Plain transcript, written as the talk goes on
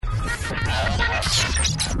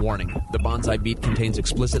Warning, the Bonsai Beat contains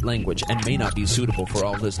explicit language and may not be suitable for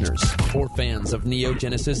all listeners or fans of Neo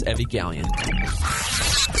Genesis Evangelion.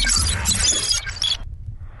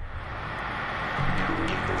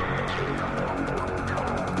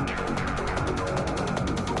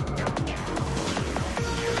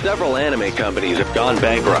 Several anime companies have gone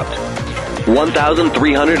bankrupt.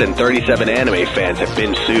 1,337 anime fans have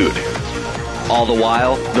been sued. All the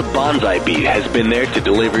while, the Bonsai Beat has been there to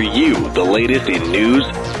deliver you the latest in news,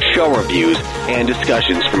 show reviews, and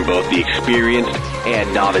discussions from both the experienced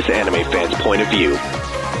and novice anime fans' point of view.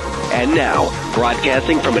 And now,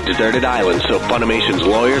 broadcasting from a deserted island so Funimation's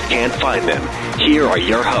lawyers can't find them, here are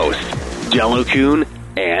your hosts, Jellokun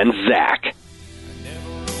and Zac.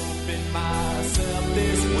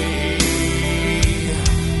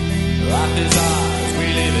 Life is ours, we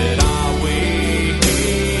live it our way.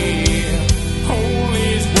 Hold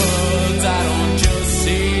these words I don't just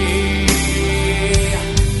say,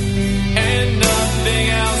 and nothing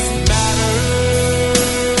else matters.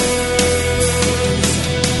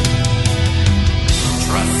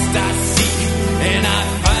 Trust I seek, and I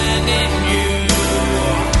find in you.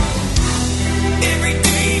 Every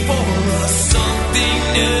day for us something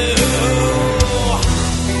new.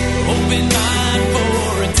 Open mind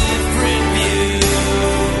for a different view,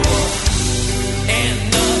 and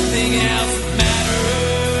nothing else matters.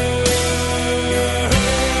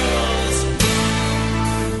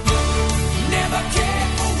 Never care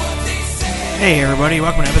for what they say. Hey everybody,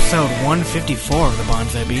 welcome to episode 154 of the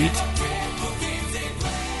Bonsai Beat.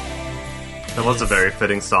 That was a very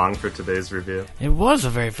fitting song for today's review. It was a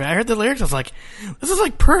very I heard the lyrics, I was like, this is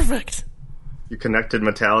like perfect. You connected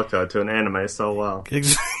Metallica to an anime so well.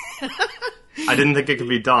 Ex- I didn't think it could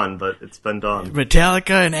be done, but it's been done.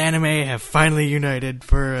 Metallica and anime have finally united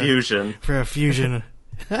for a Fusion.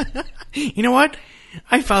 You know what?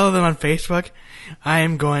 I follow them on Facebook. I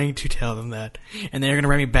am going to tell them that. And they're going to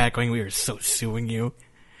write me back going, we are so suing you.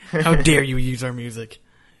 How dare you use our music?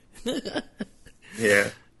 Yeah.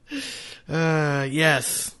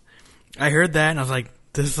 Yes. I heard that and I was like,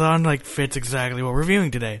 this song like fits exactly what we're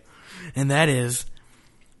reviewing today. And that is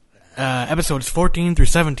episodes 14 through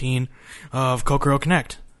 17 of Kokoro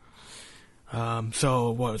Connect.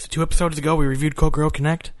 So, what was it, 2 episodes ago we reviewed Kokoro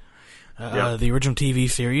Connect, Yep. the original TV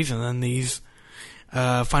series, and then these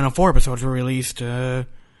final 4 episodes were released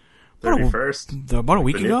 31st. about a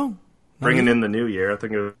week ago? Bringing in the new year. I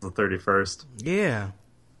think it was the 31st. Yeah.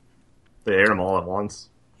 They aired them all at once.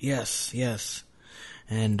 Yes.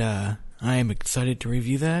 And I am excited to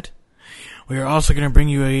review that. We are also going to bring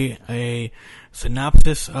you a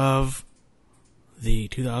synopsis of the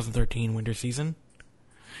 2013 winter season.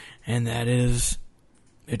 And that is,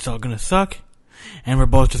 it's all going to suck. And we're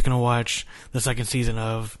both just going to watch the second season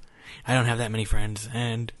of I Don't Have That Many Friends.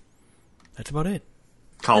 And that's about it.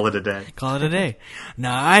 Call it a day. Call it a day.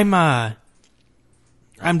 Now,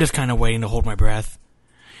 I'm just kind of waiting to hold my breath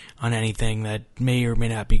on anything that may or may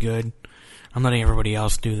not be good. I'm letting everybody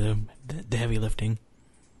else do the heavy lifting.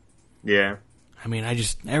 Yeah. I mean,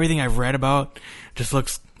 everything I've read about just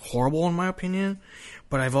looks horrible in my opinion,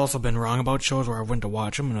 but I've also been wrong about shows where I went to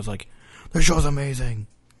watch them and I was like, the show's amazing.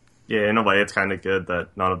 Yeah, in a way it's kind of good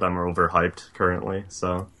that none of them are overhyped currently,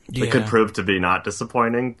 so Yeah. they could prove to be not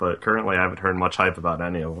disappointing, but currently I haven't heard much hype about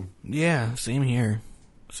any of them. Yeah, same here.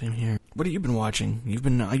 What have you been watching? You've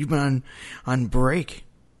been on break.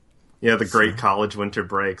 Yeah, the great college winter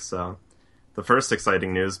break, so the first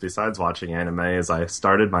exciting news besides watching anime is I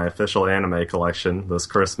started my official anime collection this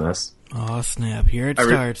Christmas. Oh, snap. Here it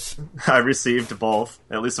starts. I received both,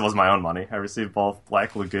 at least it was my own money, I received both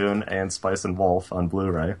Black Lagoon and Spice and Wolf on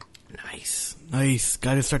Blu-ray. Nice.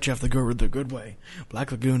 Gotta start you off the good way.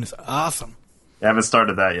 Black Lagoon is awesome. I haven't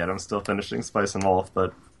started that yet, I'm still finishing Spice and Wolf,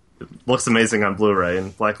 but it looks amazing on Blu-ray,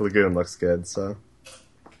 and Black Lagoon looks good, so...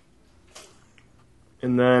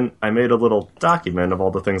 And then I made a little document of all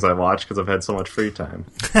the things I watched because I've had so much free time.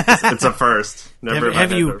 It's a first.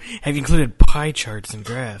 Have you included pie charts and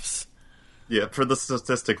graphs? Yeah, for the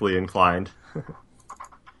statistically inclined.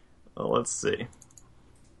 Well, let's see.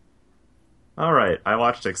 Alright, I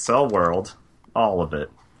watched Excel World. All of it.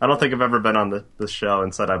 I don't think I've ever been on this show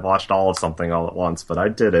and said I've watched all of something all at once, but I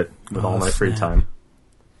did it with all my free time.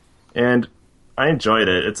 And I enjoyed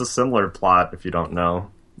it. It's a similar plot, if you don't know.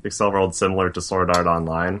 Excel World's similar to Sword Art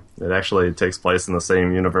Online. It actually takes place in the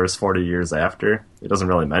same universe 40 years after. It doesn't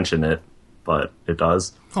really mention it, but it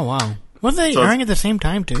does. Oh, wow. Wasn't they airing at the same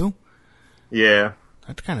time, too? Yeah.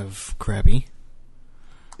 That's kind of crappy.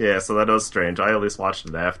 Yeah, so that was strange. I at least watched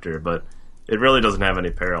it after, but it really doesn't have any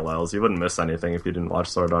parallels. You wouldn't miss anything if you didn't watch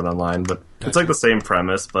Sword Art Online, but it's like the same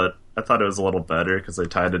premise, but I thought it was a little better because they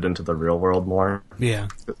tied it into the real world more. Yeah.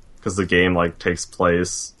 Because the game like takes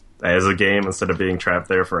place as a game instead of being trapped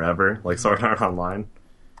there forever, like Sword Art Online.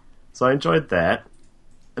 So I enjoyed that.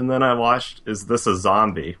 And then I watched Is This a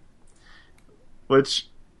Zombie? Which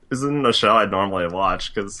isn't a show I'd normally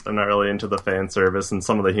watch because I'm not really into the fan service and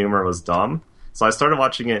some of the humor was dumb. So I started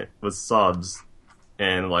watching it with subs,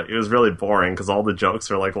 and like it was really boring because all the jokes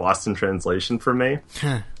are like lost in translation for me.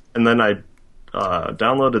 And then I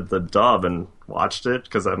downloaded the dub and watched it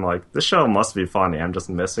because I'm like, this show must be funny. I'm just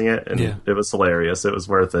missing it, and it was hilarious. It was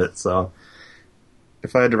worth it. So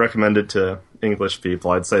if I had to recommend it to English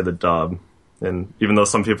people, I'd say the dub. And even though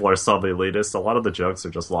some people are sub-elitist, a lot of the jokes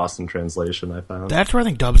are just lost in translation, I found. That's where I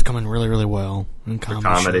think dubs come in really, really well in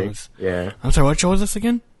comedy shows. Yeah. I'm sorry, what show was this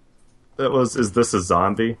again? It was Is This a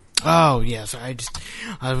Zombie? Oh, yes. I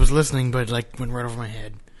was listening, but like went right over my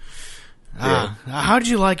head. How did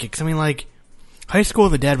you like it? Because I mean, like, High School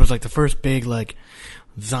of the Dead was like the first big like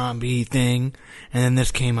zombie thing, and then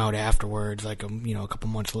this came out afterwards, like a couple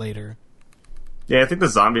months later. Yeah, I think the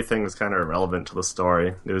zombie thing was kind of irrelevant to the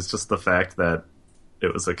story. It was just the fact that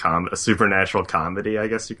it was a supernatural comedy, I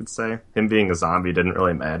guess you could say. Him being a zombie didn't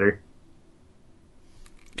really matter.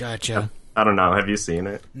 Gotcha. I don't know. Have you seen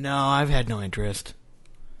it? No, I've had no interest.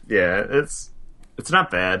 Yeah, it's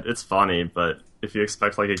not bad. It's funny, but if you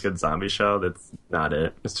expect like a good zombie show, that's not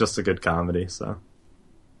it. It's just a good comedy, so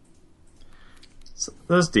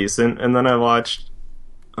that was decent. And then I watched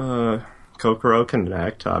Kokoro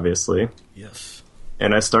Connect, obviously. Yes.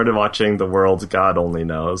 And I started watching The World God Only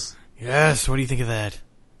Knows. Yes, what do you think of that?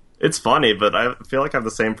 It's funny, but I feel like I have the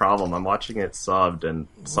same problem. I'm watching it subbed, and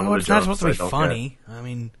some of the it's jokes not supposed to I be don't funny. get. I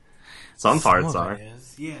mean, some parts are.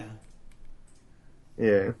 Yeah.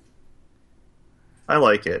 Yeah. I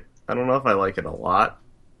like it. I don't know if I like it a lot,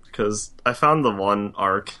 because I found the one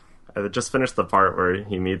arc. I just finished the part where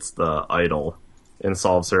he meets the idol and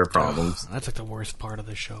solves her problems. That's like the worst part of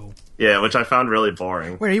the show. Yeah, which I found really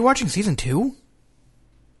boring. Wait, are you watching season 2?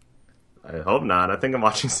 I hope not. I think I'm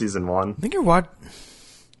watching season 1. I think you're what?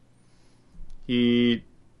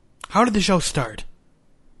 How did the show start?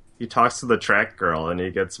 He talks to the track girl and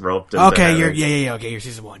he gets roped into Okay, having... okay, you're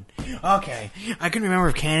season 1. Okay. I couldn't remember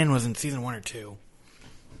if Canon was in season 1 or 2.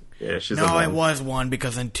 Yeah, she's No, it was 1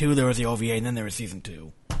 because in 2 there was the OVA and then there was season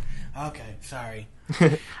 2. Okay, sorry.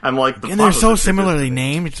 I'm like, and they're so similarly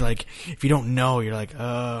named. It's like if you don't know, you're like,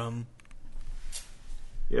 Yeah,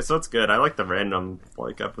 so it's good. I like the random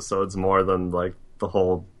like episodes more than like the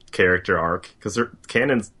whole character arc because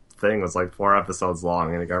Canon's thing was like 4 episodes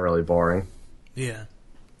long and it got really boring. Yeah,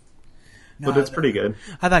 but it's pretty good.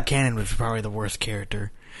 I thought Canon was probably the worst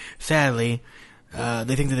character. Sadly,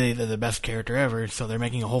 they think that they're the best character ever, so they're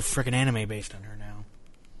making a whole freaking anime based on her now.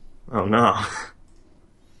 Oh no.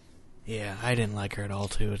 Yeah, I didn't like her at all,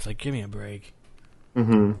 too. It's like, give me a break.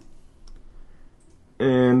 Mm-hmm.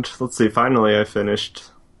 And, let's see, finally I finished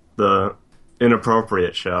the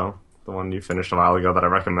Inappropriate show. The one you finished a while ago that I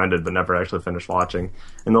recommended but never actually finished watching.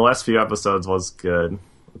 And the last few episodes was good.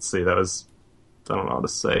 Let's see, that was... I don't know how to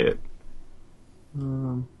say it.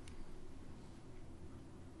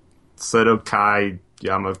 Sedokai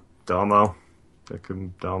Yamadomo?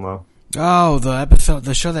 Domo? Oh,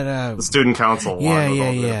 the show that... the student council one with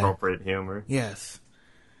all the yeah. inappropriate humor. Yes.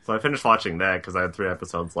 So I finished watching that because I had 3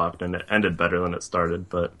 episodes left and it ended better than it started,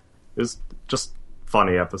 but it was just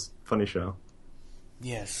funny show.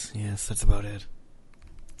 Yes, that's about it.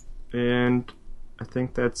 And I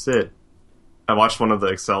think that's it. I watched one of the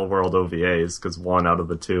Excel World OVAs because 1 out of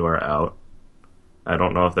the 2 are out. I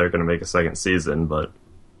don't know if they're going to make a second season, but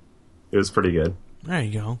it was pretty good. There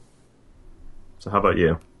you go. So how about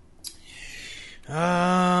you?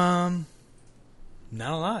 Not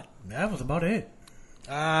a lot. That was about it.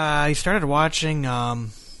 I started watching, what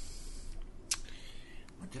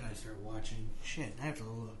did I start watching? Shit, I have to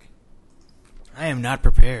look. I am not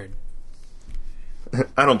prepared.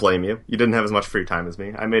 I don't blame you. You didn't have as much free time as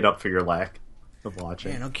me. I made up for your lack of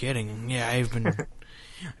watching. Yeah, no kidding. Yeah, I've been...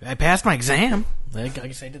 I passed my exam. I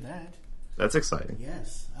guess I did that. That's exciting.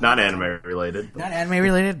 Yes. Not anime related. Not anime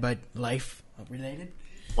related, but life related.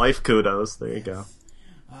 Life kudos. There you go.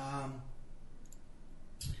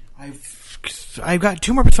 I've got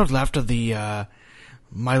 2 more episodes left of the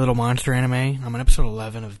My Little Monster anime. I'm on episode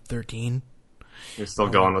 11 of 13. You're still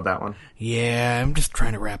going with that one? Yeah, I'm just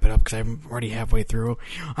trying to wrap it up because I'm already halfway through.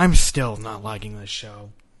 I'm still not liking this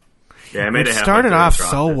show. Yeah, I made it started off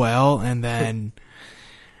so well, and then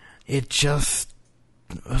it was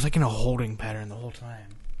like in a holding pattern the whole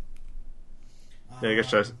time. Yeah, I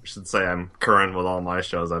guess I should say I'm current with all my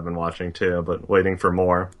shows I've been watching too, but waiting for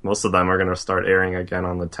more. Most of them are going to start airing again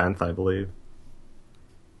on the 10th, I believe.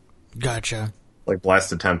 Gotcha. Like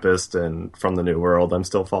Blasted Tempest and From the New World, I'm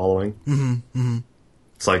still following.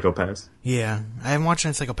 Psychopaths. Yeah, I haven't watched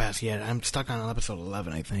any Psychopaths yet. I'm stuck on episode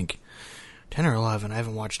 11, I think. 10 or 11. I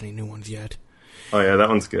haven't watched any new ones yet. Oh yeah, that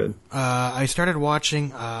one's good. I started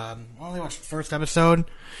watching, I only watched the first episode.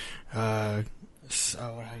 How do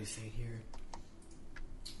you say it here?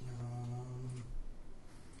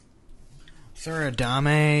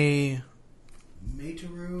 Suradame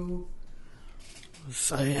Meiteru?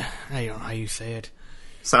 I don't know how you say it.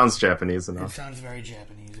 Sounds Japanese It enough. sounds very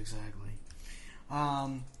Japanese, exactly.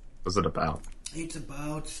 What's it about? It's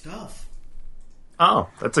about stuff. Oh,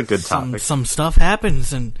 that's a good topic. Some stuff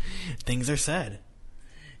happens and things are said.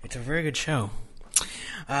 It's a very good show.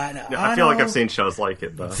 Yeah, I feel like I've seen shows like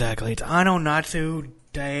it, though. Exactly. It's Ano Natsu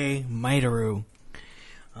de Maitaru.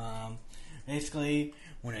 Basically,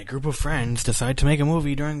 when a group of friends decide to make a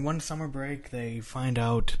movie during one summer break, they find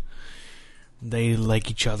out they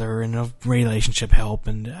like each other and a relationship help,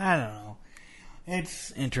 and I don't know.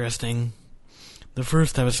 It's interesting. The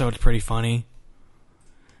first episode's pretty funny.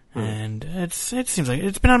 And it seems like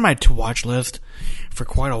it's been on my to-watch list for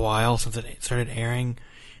quite a while since it started airing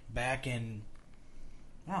back in...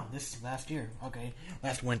 Oh, this is last year. Okay.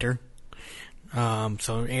 Last winter.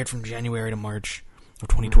 So it aired from January to March of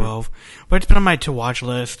 2012. But it's been on my to-watch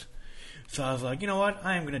list. So I was like, you know what?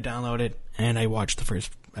 I am going to download it. And I watched the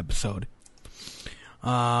first episode.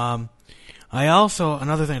 I also...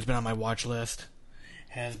 Another thing that's been on my watch list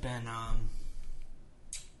has been...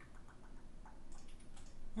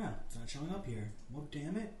 it's not showing up here. Oh,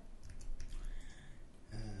 damn it.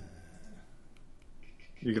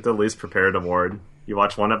 You get the least prepared award. You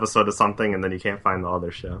watch one episode of something and then you can't find the other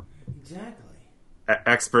show. Exactly.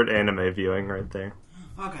 Expert anime viewing right there.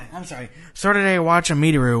 Okay, I'm sorry. Started a watch a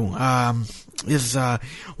Meteru. Is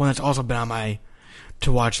one that's also been on my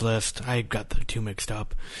to watch list. I got the two mixed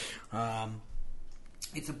up.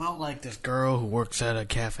 It's about like this girl who works at a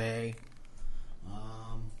cafe.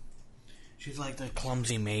 She's like the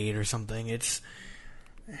clumsy maid or something. It's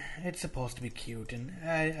supposed to be cute, and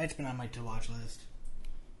it's been on my to watch list.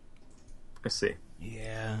 I see.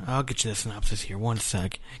 Yeah, I'll get you the synopsis here. One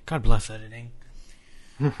sec. God bless editing.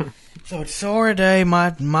 So it's Sorade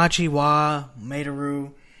Machi wa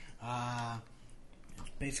Meiteru.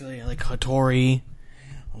 Basically, like Hattori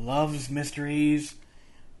loves mysteries,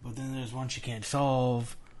 but then there's one she can't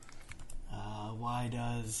solve. Why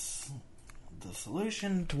does the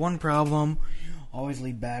solution to one problem always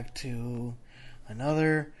lead back to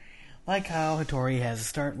another? Like how Hattori has to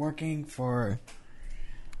start working for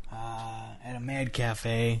at a mad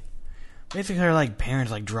cafe. Basically, her like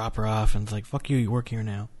parents like drop her off, and it's like, "Fuck you, you work here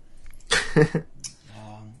now." I don't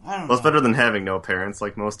know. Well, it's better than having no parents,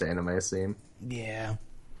 like most anime seem. Yeah,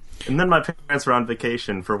 And then my parents were on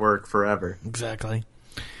vacation for work forever. exactly.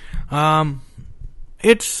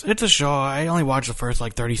 It's a show. I only watched the first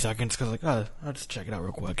like 30 seconds because like, I'll just check it out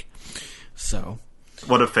real quick. So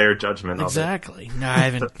What a fair judgment exactly. No, I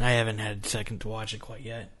haven't had a second to watch it quite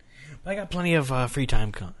yet. But I got plenty of free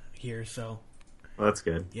time here, so. Well, that's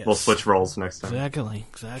good. Yes. We'll switch roles next time. Exactly.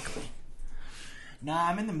 Nah,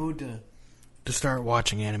 I'm in the mood to start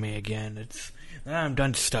watching anime again. Now I'm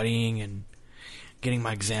done studying and getting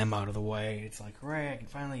my exam out of the way. It's like, hooray, I can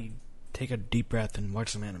finally take a deep breath and watch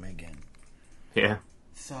some anime again. Yeah.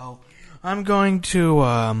 So, I'm going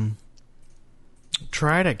to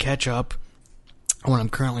try to catch up on what I'm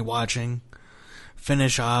currently watching,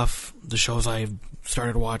 finish off the shows I've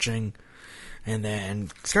started watching, and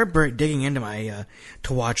then start digging into my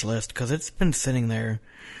to-watch list, because it's been sitting there,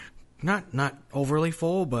 not overly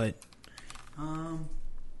full, but I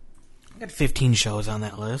got 15 shows on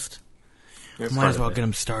that list. Might as well get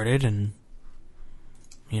them started and,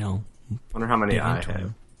 Wonder how many I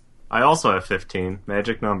have. I also have 15.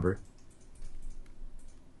 Magic number.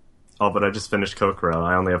 Oh, but I just finished Kokoro.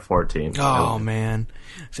 I only have 14. Oh, man.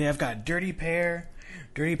 See, I've got Dirty Pair,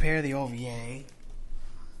 the OVA.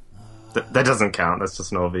 That doesn't count. That's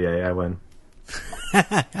just an OVA. I win.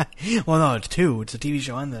 Well, no, it's two. It's a TV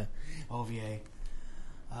show and the OVA.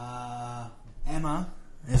 Emma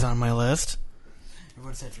is on my list.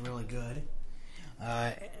 Everyone said it's really good.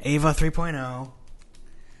 Ava 3.0.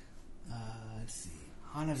 Let's see.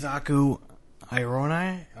 Hanazaku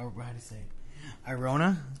Irona? Or how do you say it?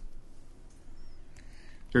 Irona?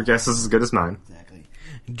 Your guess is as good as mine. Exactly.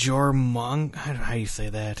 Jormung. How do you say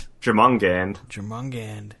that? Jormungand.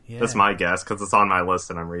 Jormungand. Yeah. That's my guess, because it's on my list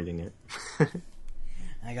and I'm reading it.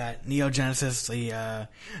 I got Neo Genesis. See,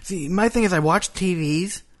 my thing is I watch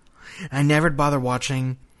TVs. I never bother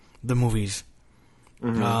watching the movies.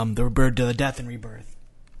 Mm-hmm. The Death and Rebirth.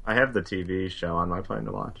 I have the TV show on my plan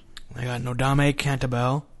to watch. I got Nodame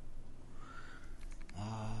Cantabile.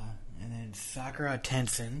 and Sakura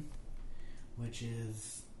Tensen, which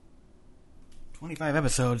is 25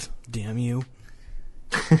 episodes. Damn you.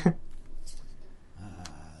 Let's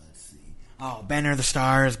see. Oh, Banner of the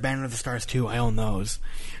Stars, Banner of the Stars 2. I own those.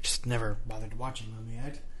 Just never bothered watching them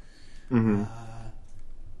yet. Mm-hmm.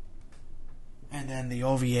 And then the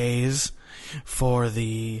OVAs for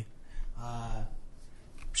the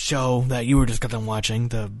show that you were just got done watching,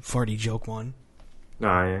 the 4D joke one. Oh,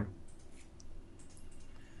 yeah.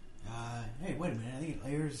 Hey, wait a minute. I think it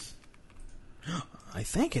airs... I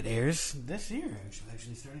think it airs this year,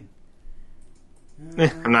 actually starting.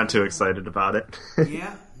 I'm not too excited about it.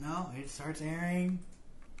 Yeah, no, it starts airing...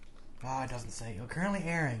 it doesn't say. Currently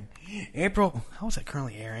airing. April... How is it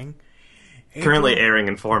currently airing? Currently airing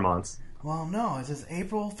in 4 months. Well, no, it says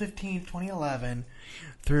April 15th, 2011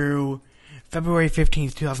 through February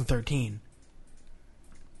 15th, 2013.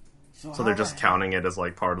 So they're just counting it as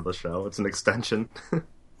like part of the show. It's an extension. Well,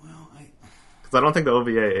 Because I don't think the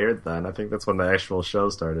OVA aired then. I think that's when the actual show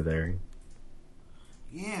started airing.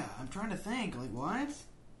 Yeah, I'm trying to think. Like, what?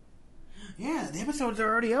 Yeah, the episodes are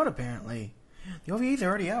already out, apparently. The OVAs are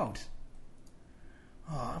already out.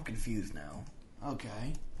 Oh, I'm confused now.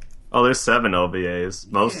 Okay. Oh, there's 7 OVAs.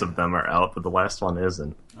 Most of them are out, but the last one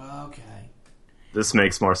isn't. Okay. This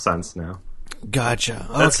makes more sense now. Gotcha.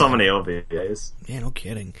 Okay. That's so many OVAs. Yeah, no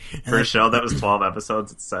kidding. And For a show that was 12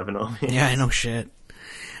 episodes, it's 7 OVAs. Yeah, I know shit.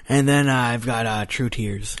 And then I've got True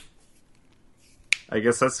Tears. I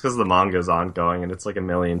guess that's because the manga's ongoing, and it's like 1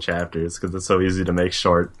 million chapters, because it's so easy to make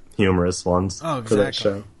short, humorous ones for that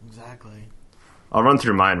show. Exactly. I'll run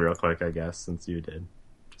through mine real quick, I guess, since you did.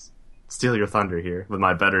 Just steal your thunder here with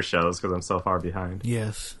my better shows, because I'm so far behind.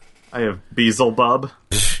 Yes. I have Beelzebub.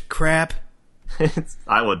 Crap.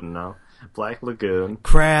 I wouldn't know. Black Lagoon.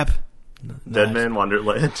 Crap. Dead Man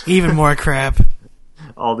Wonderland. Even more crap.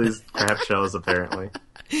 All these crap shows, apparently.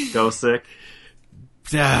 Go Sick.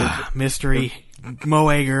 Mystery.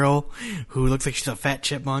 Moe girl who looks like she's a fat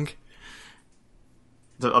chipmunk.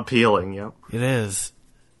 Appealing, yep. It is.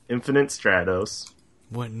 Infinite Stratos.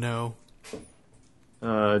 Wouldn't know.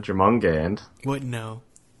 Jermungand. Wouldn't know.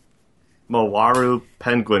 Mowaru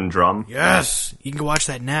Penguin Drum. Yes! You can go watch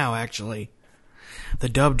that now, actually. The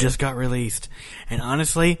dub just got released. And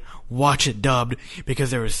honestly, watch it dubbed, because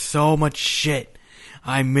there was so much shit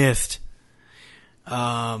I missed.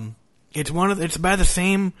 It's by the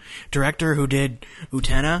same director who did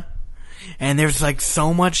Utena, and there's like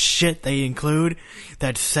so much shit they include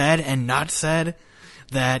that's said and not said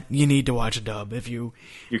that you need to watch a dub if you...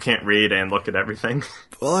 You can't read and look at everything.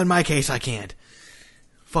 Well, in my case, I can't.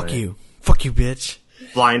 Fuck Right. you. Fuck you, bitch.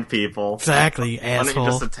 Blind people. Exactly, Why don't asshole.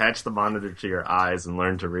 you just attach the monitor to your eyes and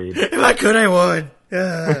learn to read? If I could, I would.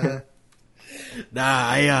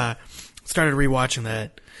 I started rewatching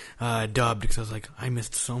that dubbed because I was like, I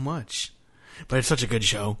missed so much. But it's such a good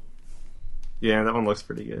show. Yeah, that one looks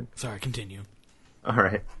pretty good. Sorry, continue.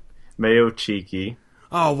 Alright. Mayo Cheeky.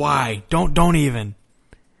 Oh, why? Don't even.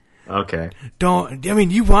 Okay. Don't. I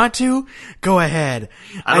mean, you want to? Go ahead.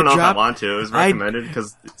 I don't know if I want to. It was recommended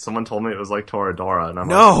because someone told me it was like Toradora, and I'm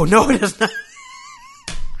No, it is not.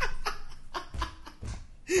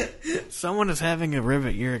 Someone is having a rib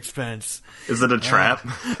at your expense. Is it a trap?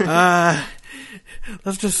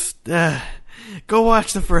 Let's just go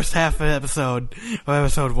watch the first half of episode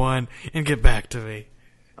 1 and get back to me.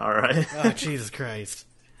 Alright. Oh, Jesus Christ.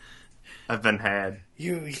 I've been had.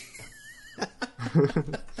 You...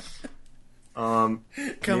 Come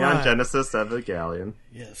Neon on. Genesis Evangelion.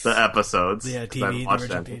 Yes. The episodes. Yeah, 'cause I've TV, the watched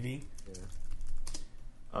original that. TV.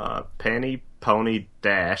 Panty Pony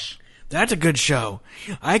Dash. That's a good show.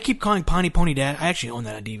 I keep calling Pony Dad. I actually own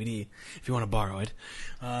that on DVD if you want to borrow it.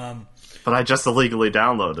 But I just illegally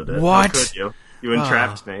downloaded it. What? How could you? You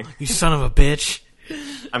entrapped me. You son of a bitch.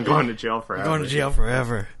 I'm going to jail forever. You're going to jail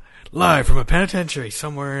forever. Live from a penitentiary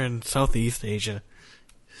somewhere in Southeast Asia.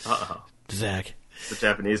 Uh-oh. Zach. The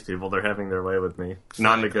Japanese people, they're having their way with me.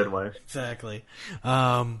 Not in a good way. Exactly.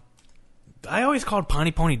 I always called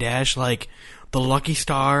Pony Dash like the Lucky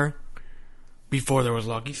Star before there was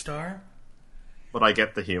Lucky Star. Would I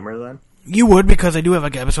get the humor then? You would, because I do have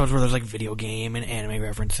like episodes where there's like video game and anime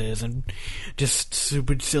references and just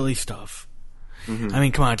super silly stuff. Mm-hmm. I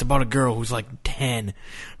mean, come on, it's about a girl who's like 10,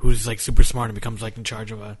 who's like super smart and becomes like in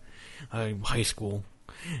charge of a high school,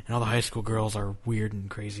 and all the high school girls are weird and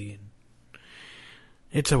crazy, and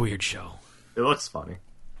it's a weird show. It looks funny.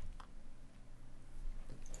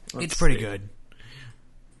 It's pretty good.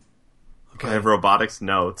 Okay. I have robotics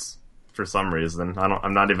notes for some reason.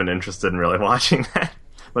 I'm not even interested in really watching that,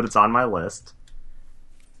 but it's on my list.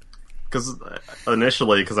 Because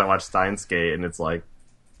I watched Steins Gate, and it's like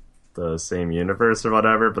the same universe or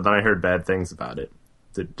whatever, but then I heard bad things about it.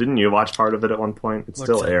 Didn't you watch part of it at one point? It's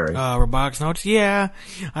still airing. Robotics Notes? Yeah.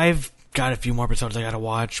 I've got a few more episodes I gotta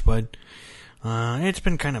watch, but it's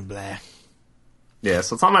been kind of blah. Yeah,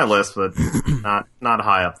 so it's on my list, but not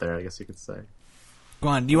high up there, I guess you could say. Go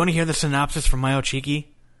on, do you want to hear the synopsis from Mile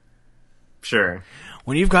Cheeky? Sure.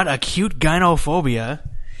 When you've got acute gynophobia,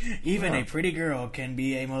 even a pretty girl can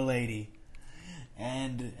be a milady.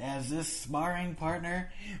 And as this sparring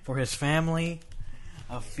partner for his family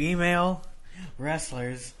of female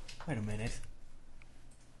wrestlers... Wait a minute.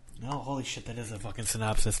 No, holy shit, that is a fucking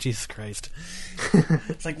synopsis. Jesus Christ.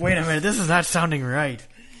 It's like, wait a minute, this is not sounding right.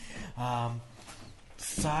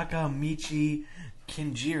 Sakamichi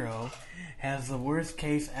Kinjiro has the worst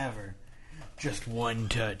case ever. Just one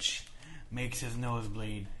touch makes his nose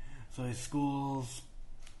bleed. So school's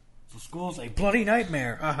a bloody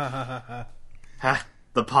nightmare. Ha,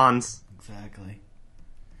 the puns. Exactly.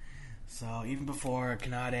 So even before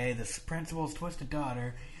Kanade, the principal's twisted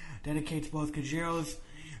daughter, dedicates both Kajiro's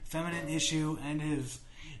feminine issue and his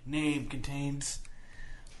name contains,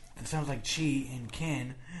 it sounds like Chi and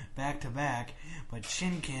Kin back to back, but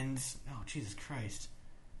Shinkin's, oh Jesus Christ.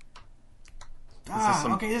 This is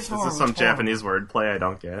horrible. This is some Japanese wordplay I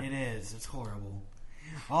don't get. It is. It's horrible.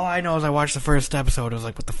 All I know is I watched the first episode. I was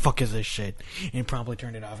like, what the fuck is this shit? And promptly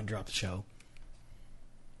turned it off and dropped the show.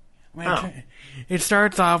 It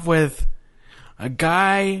starts off with a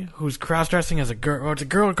guy who's cross-dressing as a girl. Or it's a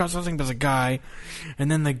girl cross-dressing as a guy. And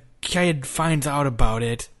then the kid finds out about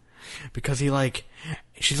it because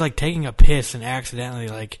she's like taking a piss and accidentally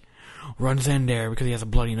like runs in there because he has a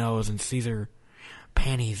bloody nose and sees her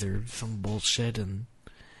panties or some bullshit. And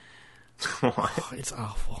it's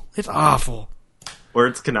awful. It's awful.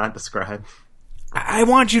 Words cannot describe. I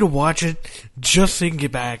want you to watch it just so you can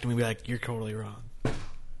get back to me and be like, you're totally wrong.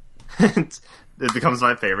 It becomes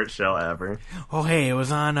my favorite show ever. Oh, hey, it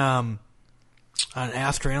was on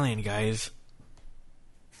Australian guys.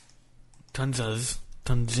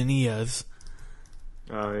 Tanzania's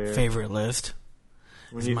favorite list.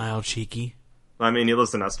 Is Mild Cheeky. I mean, he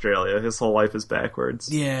lives in Australia. His whole life is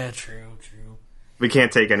backwards. Yeah, true. We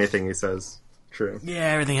can't take anything he says. True. Yeah,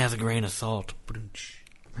 everything has a grain of salt.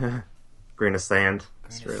 Grain of sand.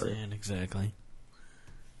 Grain of sand, exactly.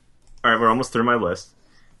 Alright, we're almost through my list.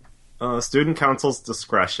 Student Council's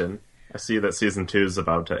Discretion. I see that Season 2 is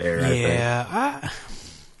about to air, I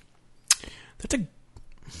think.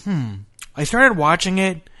 I started watching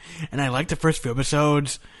it, and I liked the first few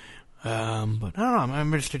episodes, but I don't know, I'm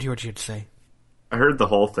interested to hear what you had to say. I heard the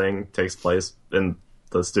whole thing takes place in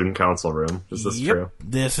the Student Council room. Is this true?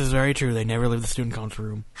 This is very true. They never leave the Student Council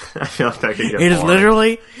room. I feel like that could get It is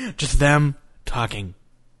literally just them talking.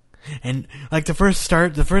 And, like, the first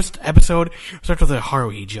episode starts with a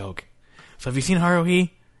Haruhi joke. So have you seen Haruhi?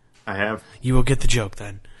 I have. You will get the joke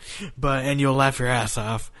then. And you'll laugh your ass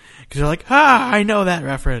off. Because you're like, I know that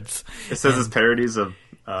reference. It says it's parodies of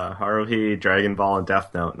Haruhi, Dragon Ball, and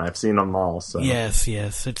Death Note, and I've seen them all, so... Yes.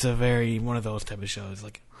 It's a very, one of those type of shows.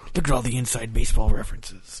 Like, look at all the inside baseball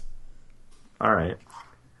references. Alright.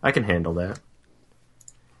 I can handle that.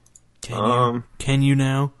 Can you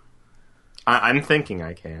now? I'm thinking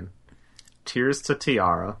I can. Tears to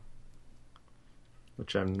Tiara.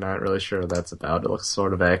 Which I'm not really sure what that's about. It looks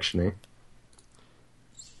sort of action-y.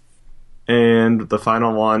 And the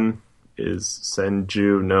final one is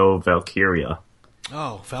Senju no Valkyria.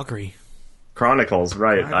 Oh, Valkyrie. Chronicles,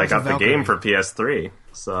 right. I got the game for PS3.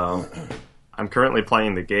 So I'm currently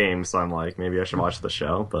playing the game, so I'm like, maybe I should watch the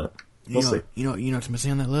show, but we'll see. You know what's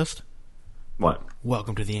missing on that list? What?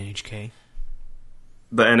 Welcome to the NHK.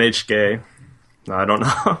 The NHK? No, I don't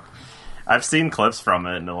know. I've seen clips from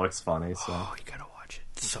it, and it looks funny. So. Oh, you gotta watch it.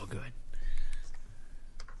 It's so good.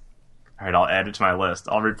 Alright, I'll add it to my list.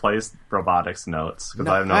 I'll replace robotics notes, because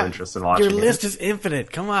I have no interest in watching it. Your list is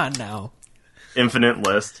infinite. Come on now. Infinite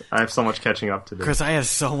list. I have so much catching up to do. Chris, I have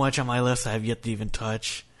so much on my list I have yet to even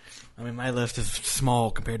touch. I mean, my list is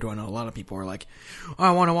small compared to I know a lot of people are like, oh,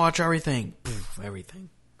 I want to watch everything. Poof, everything.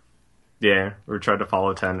 Yeah, we tried to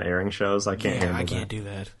follow 10 airing shows. I can't handle that. I can't do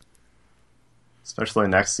that. Especially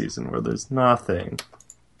next season where there's nothing.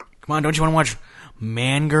 Come on, don't you want to watch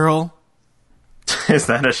Man Girl? Is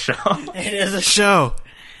that a show? It is a show.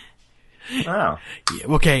 Oh. Yeah,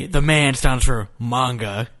 okay, the man stands for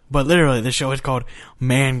manga, but literally the show is called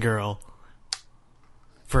Man Girl.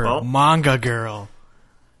 For Manga Girl.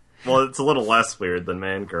 Well, it's a little less weird than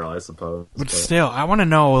Man Girl, I suppose. But still, I want to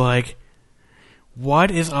know, like,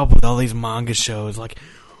 what is up with all these manga shows? Like,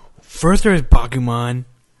 first there's Bakuman,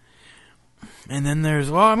 and then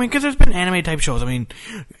there's, because there's been anime type shows. I mean,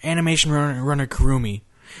 Animation Runner Kurumi,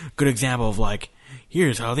 good example of, like,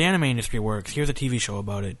 here's how the anime industry works. Here's a TV show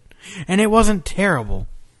about it. And it wasn't terrible.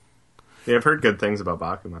 Yeah, I've heard good things about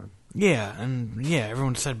Bakuman. Yeah, and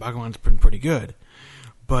everyone said Bakuman's been pretty good.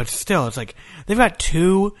 But still, it's like, they've got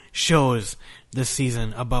 2 shows this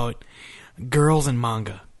season about girls in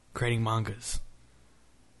manga, creating mangas.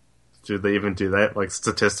 Do they even do that? Like,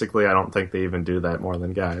 statistically, I don't think they even do that more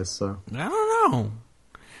than guys, so. I don't know.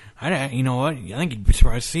 You know what? I think you'd be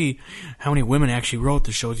surprised to see how many women actually wrote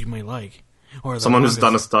the shows you might like. Or someone who's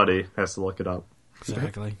done a study has to look it up.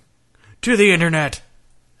 Exactly. To the internet.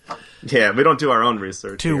 Yeah, we don't do our own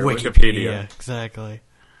research. To here. Wikipedia. Exactly.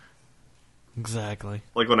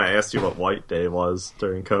 Like when I asked you what White Day was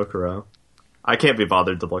during Kokoro. I can't be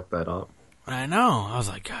bothered to look that up. I know. I was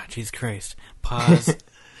like, God, Jesus Christ. Pause.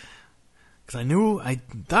 Because I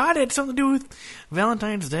thought it had something to do with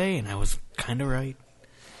Valentine's Day, and I was kind of right.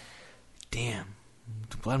 Damn.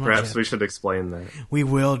 Perhaps we should explain that. We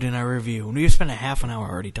will in our review. We spent a half an hour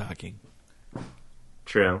already talking.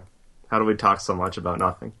 True. How do we talk so much about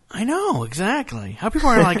nothing? I know, exactly. How people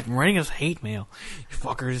are like writing us hate mail. You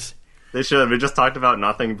fuckers. They should. We just talked about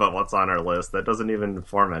nothing but what's on our list. That doesn't even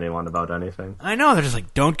inform anyone about anything. I know. They're just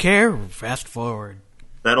like, don't care. Fast forward.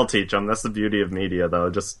 That'll teach them. That's the beauty of media, though.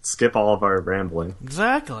 Just skip all of our rambling.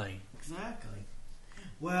 Exactly.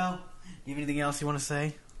 Well, you have anything else you want to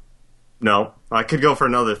say? No. I could go for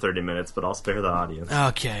another 30 minutes, but I'll spare the audience.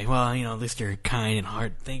 Okay. Well, at least you're kind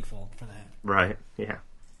and thankful for that. Right. Yeah.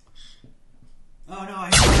 Oh, no.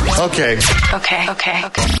 Okay.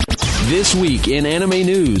 This week in Anime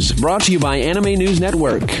News, brought to you by Anime News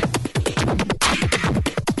Network.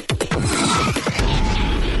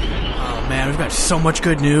 Oh, man, we've got so much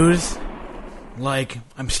good news. Like,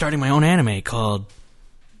 I'm starting my own anime called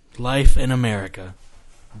Life in America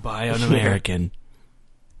by an American.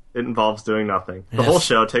 It involves doing nothing. The Yes. whole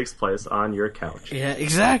show takes place on your couch. Yeah,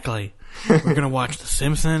 exactly. We're going to watch The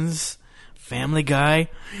Simpsons, Family Guy.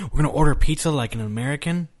 We're going to order pizza like an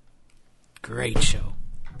American. Great show.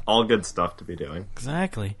 All good stuff to be doing.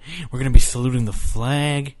 Exactly. We're going to be saluting the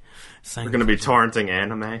flag. We're going to be torrenting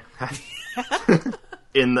anime.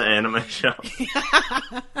 In the anime show.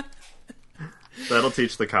 That'll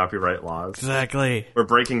teach the copyright laws. Exactly. We're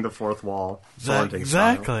breaking the fourth wall. Torrenting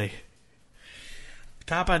style. Exactly.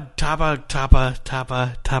 Tapa Gurren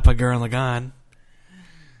Lagann.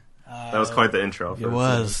 That was quite the intro. It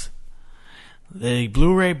was. The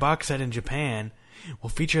Blu-ray box set in Japan will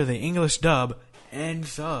feature the English dub and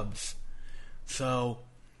subs. So,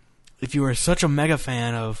 if you are such a mega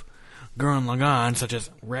fan of Gurren Lagann, such as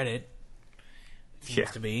Reddit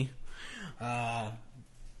seems to be,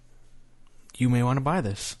 you may want to buy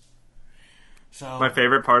this. So, my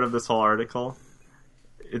favorite part of this whole article,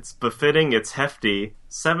 it's befitting its hefty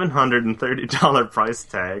 $730 price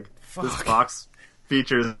tag. Fuck. This box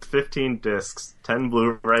features 15 discs, 10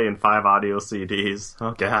 Blu-ray, and 5 audio CDs.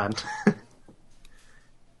 Oh, God.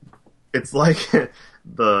 It's like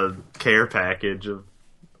the care package of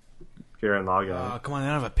Gurren Lagann. oh, come on, I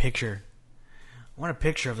don't have a picture. I want a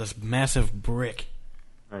picture of this massive brick.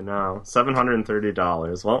 I know.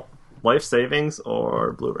 $730. Well, life savings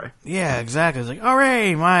or Blu-ray. Yeah, exactly. It's like,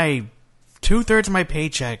 alright, my 2/3 of my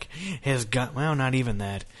paycheck has got, well, not even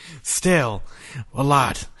that. Still, a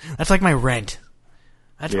lot. That's like my rent.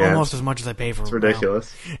 That's almost as much as I pay for. It's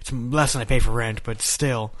ridiculous. Well, it's less than I pay for rent, but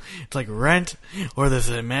still, it's like rent or this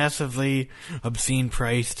massively obscene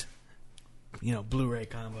priced, Blu-ray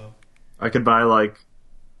combo. I could buy like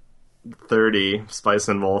 30 Spice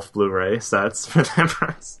and Wolf Blu-ray sets for that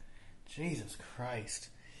price. Jesus Christ.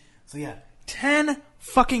 So yeah, 10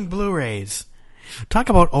 fucking Blu-rays. Talk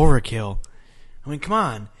about overkill. I mean, come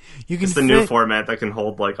on. You can It's the new format that can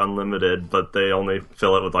hold like unlimited, but they only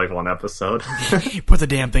fill it with like one episode. You put the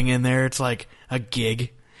damn thing in there, it's like a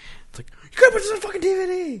gig. It's like, you gotta put this on fucking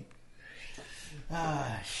DVD!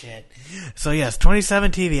 Ah, shit. So yes,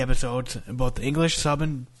 27 TV episodes, both the English sub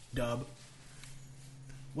and dub.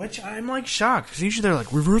 Which I'm like shocked, because usually they're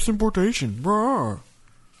like, reverse importation. Rawr.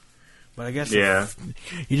 But I guess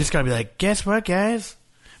you just gotta be like, guess what, guys?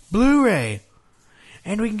 Blu-ray!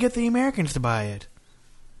 And we can get the Americans to buy it.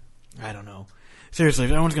 I don't know. Seriously,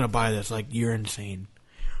 if anyone's going to buy this, like, you're insane.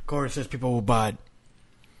 Of course, there's people who bought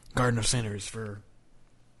Garden of Sinners for,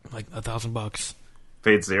 like, $1,000.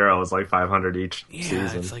 Fate Zero is like 500 each season.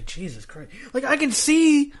 Yeah, it's like, Jesus Christ. Like, I can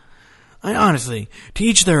see... honestly, to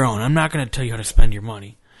each their own. I'm not going to tell you how to spend your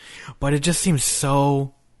money. But it just seems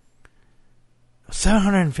so...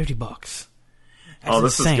 $750. That's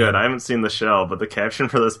this insane. is good. I haven't seen the show, but the caption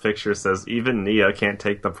for this picture says, even Nia can't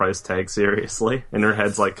take the price tag seriously, and her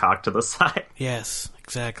head's like cocked to the side. Yes,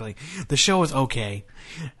 exactly. The show is okay.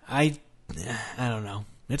 I don't know.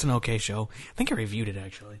 It's an okay show. I think I reviewed it,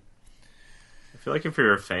 actually. I feel like if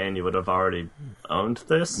you're a fan, you would have already owned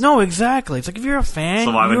this. No, exactly. It's like if you're a fan,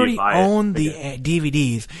 So why would you already you buy it own the again?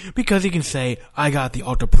 DVDs because you can say, I got the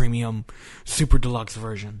Ultra Premium Super Deluxe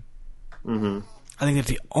version. Mm-hmm. I think that's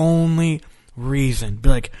the only reason. Be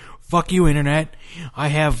like, fuck you, Internet. I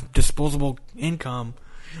have disposable income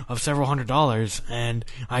of several $100s, and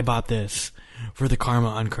I bought this for the karma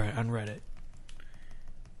on Reddit.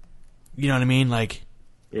 You know what I mean? Like,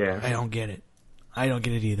 Yeah. I don't get it. I don't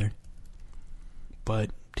get it either.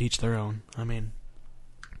 But teach their own. I mean,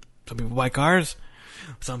 some people buy cars,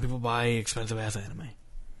 some people buy expensive ass anime.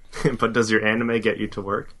 But does your anime get you to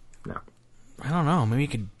work? No. I don't know. Maybe you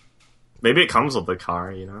could. Maybe it comes with the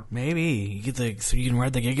car, you know? Maybe you get so you can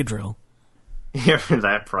ride the Giga Drill. Yeah, for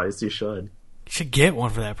that price, you should. You should get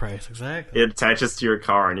one for that price. Exactly. It attaches to your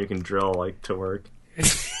car and you can drill, like, to work.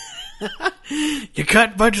 You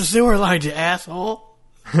cut a bunch of sewer lines, you asshole.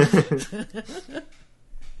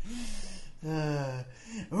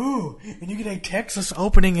 Ooh, and you get a Texas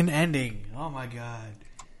opening and ending. Oh my god.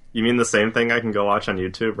 You mean the same thing I can go watch on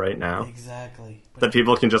YouTube right now? Exactly. But That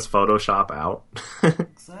people can just Photoshop out?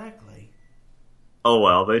 exactly. Oh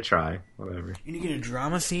well, they try. Whatever. And you get a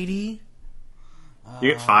drama CD.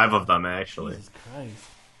 You get 5 of them, actually. Jesus Christ.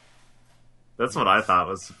 That's what I thought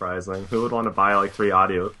was surprising. Who would want to buy, like, 5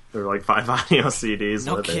 audio CDs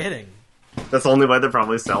No with kidding. it? That's the only way they're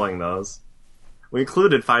probably selling those. We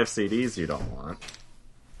included 5 CDs you don't want.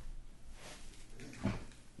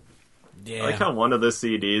 Yeah. I like how one of the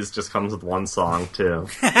CDs just comes with one song, too.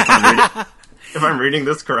 If I'm reading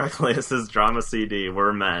this correctly, it says Drama CD,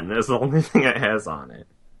 We're Men. It's the only thing it has on it.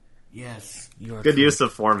 Yes. You are Good correct. use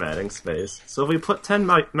of formatting space. So if we put 10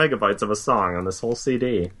 megabytes of a song on this whole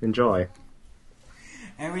CD, enjoy.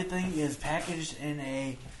 Everything is packaged in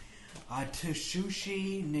a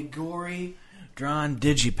Tsushi Nigori drawn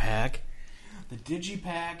digipack. The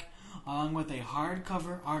digipack, along with a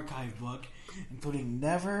hardcover archive book, including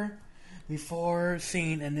never before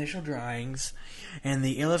seen initial drawings, and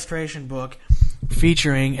the illustration book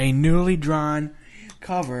featuring a newly drawn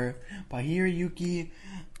cover by Hiroyuki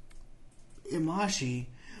Imashi,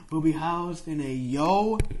 will be housed in a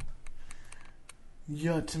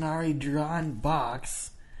Yotanari drawn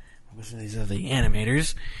box. These are the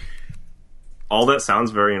animators. All that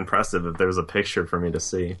sounds very impressive if there's a picture for me to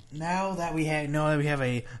see. Now that we have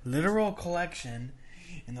a literal collection,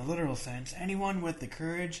 in the literal sense, anyone with the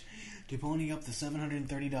courage to pony up the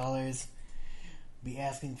 $730 be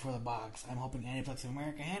asking for the box. I'm hoping Aniplex of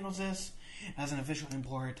America handles this as an official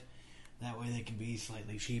import. That way they can be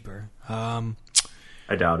slightly cheaper. I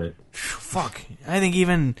doubt it. Fuck. I think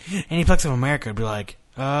even Aniplex of America would be like,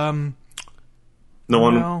 None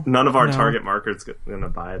of our target market's gonna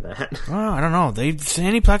buy that. I don't know.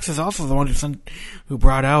 Aniplex is also the one who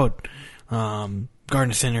brought out Garden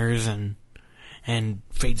of Sinners and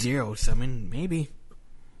Fate Zero. So I mean, maybe.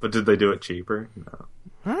 But did they do it cheaper? No.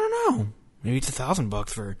 I don't know. Maybe it's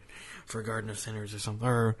 $1,000 for Garden of Sinners or something,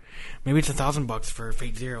 or maybe it's $1,000 for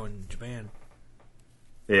Fate Zero in Japan.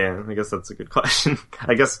 Yeah, I guess that's a good question.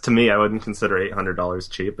 I guess to me, I wouldn't consider $800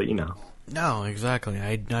 cheap, but you know. No, exactly.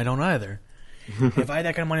 I don't either. If I had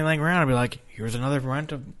that kind of money laying around, I'd be like, here's another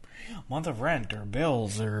month of rent, or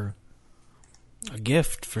bills, or a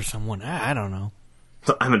gift for someone. I don't know.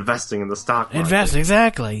 I'm investing in the stock market. Invest,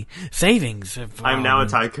 exactly. Savings. I'm now a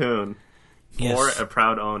tycoon. Yes. Or a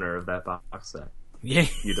proud owner of that box set. Yeah.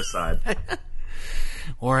 You decide.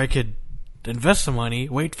 Or I could invest the money,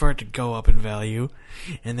 wait for it to go up in value,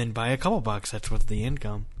 and then buy a couple box sets with the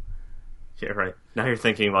income. Yeah, right. Now you're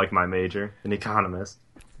thinking like my major, an economist.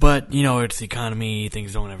 But, it's the economy,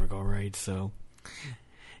 things don't ever go right, so...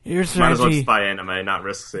 Might as well just buy anime, not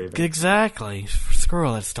risk saving. Exactly. Screw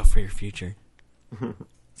all that stuff for your future.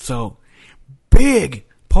 So, big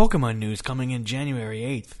Pokemon news coming in January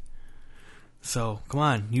 8th. So, come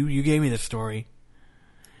on, you gave me the story.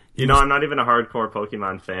 I'm not even a hardcore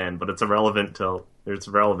Pokemon fan, but it's relevant to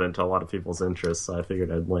a lot of people's interests, so I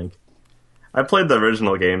figured I'd link. I played the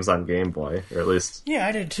original games on Game Boy, or at least... Yeah,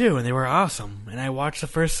 I did too, and they were awesome. And I watched the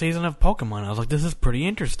first season of Pokemon. I was like, this is pretty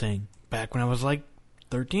interesting. Back when I was like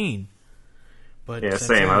 13. But yeah,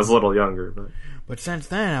 same. I was a little younger, but... But since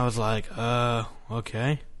then, I was like,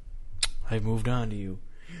 okay. I've moved on to you.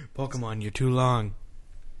 Pokemon, you're too long.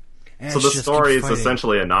 So the story is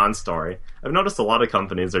essentially a non-story. I've noticed a lot of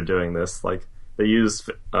companies are doing this. Like, they use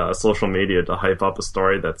social media to hype up a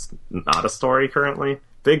story that's not a story currently.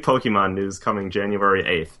 Big Pokemon news coming January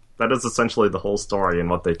 8th. That is essentially the whole story in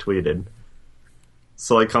what they tweeted.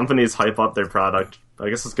 So, like, companies hype up their product.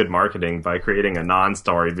 I guess it's good marketing by creating a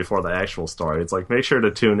non-story before the actual story. It's like, make sure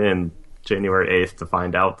to tune in January 8th to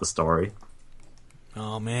find out the story.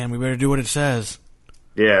 Oh, man, we better do what it says.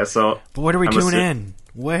 Yeah, so... But where do we tune in?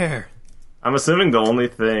 Where? I'm assuming the only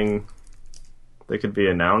thing they could be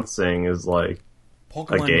announcing is, like,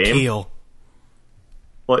 Pokemon a game. Teal.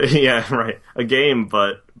 Well, yeah, right. A game,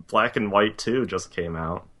 but Black and White 2 just came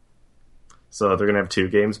out. So they're going to have 2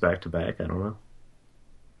 games back-to-back? I don't know.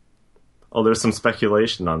 Oh, there's some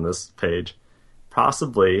speculation on this page.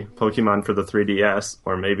 Possibly Pokemon for the 3DS,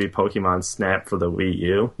 or maybe Pokemon Snap for the Wii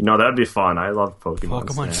U. You know, that'd be fun. I love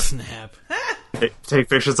Pokemon Snap. Take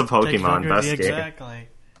pictures of Pokemon, best game. Exactly.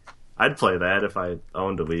 I'd play that if I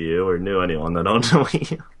owned a Wii U or knew anyone that owned a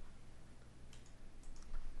Wii U.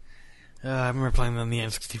 I remember playing them on the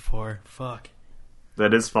N64. Fuck.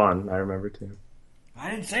 That is fun. I remember too. I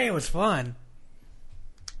didn't say it was fun.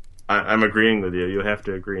 I'm agreeing with you. You have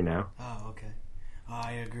to agree now. Oh, okay.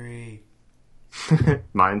 I agree.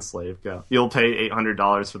 Mind Slave, go. You'll pay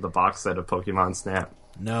 $800 for the box set of Pokemon Snap.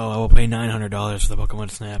 No, I will pay $900 for the Pokemon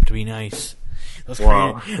Snap to be nice.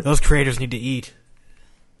 Those creators need to eat.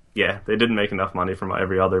 Yeah, they didn't make enough money from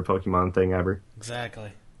every other Pokemon thing ever.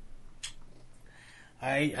 Exactly.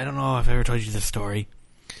 I don't know if I ever told you this story.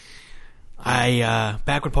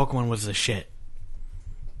 Back when Pokemon was the shit,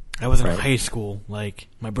 I was in high school. Like,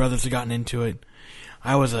 my brothers had gotten into it.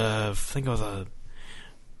 I think I was a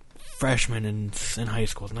freshman in high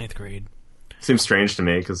school, 9th grade. Seems strange to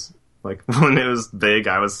me, because, like, when it was big,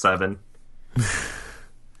 I was 7.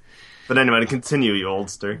 But anyway, to continue, you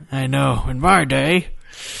oldster. I know. In my day,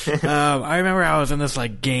 I remember I was in this,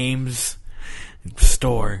 like, games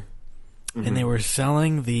store, and they were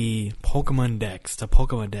selling the Pokemon decks,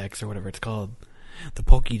 or whatever it's called, the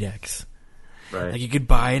Pokédex. Right. Like, you could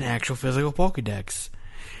buy an actual physical Pokédex,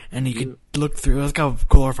 and you could look through. It was like a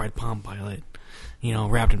glorified Palm Pilot,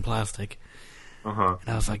 wrapped in plastic. Uh-huh. And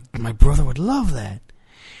I was like, my brother would love that.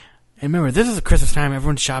 And remember, this is Christmas time.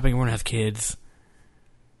 Everyone's shopping. Everyone has kids.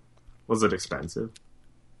 Was it expensive?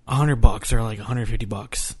 $100 or like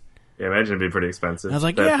 $150. Yeah, I imagine it'd be pretty expensive. And I was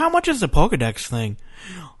like, yeah, how much is the Pokedex thing?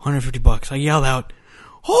 $150. I yelled out,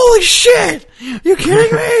 holy shit! You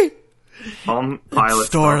kidding me? Pilot The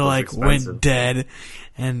store like expensive. went dead,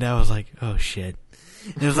 and I was like, oh shit.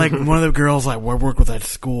 It was like one of the girls like we worked with at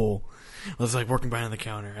school. I was like working behind the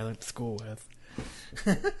counter. I went to school with.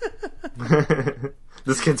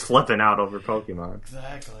 This kid's flipping out over Pokemon.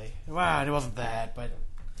 Exactly. Wow, it wasn't that, but it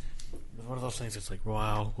was one of those things that's like,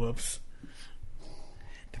 wow, whoops.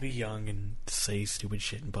 To be young and say stupid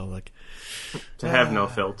shit in public. To have no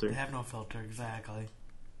filter. To have no filter, exactly.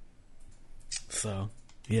 So,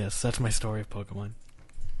 yes, that's my story of Pokemon.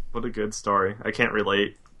 What a good story. I can't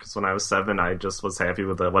relate, because when I was 7, I just was happy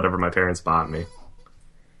with whatever my parents bought me.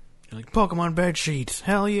 You're like, Pokemon bed sheets,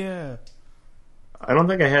 hell yeah! I don't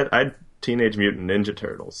think I had Teenage Mutant Ninja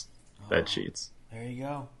Turtles bed sheets. There you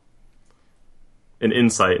go. An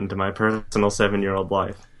insight into my personal 7-year-old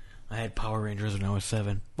life. I had Power Rangers when I was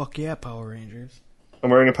 7. Fuck yeah, Power Rangers. I'm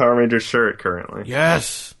wearing a Power Rangers shirt currently.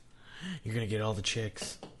 Yes! You're gonna get all the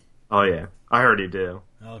chicks. Oh yeah, I already do.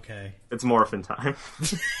 Okay. It's morphin' time.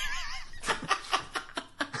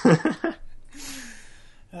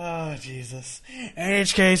 Oh, Jesus.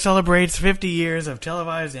 NHK celebrates 50 years of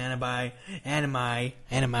televised animes. I don't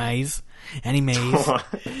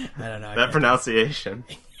know. That pronunciation.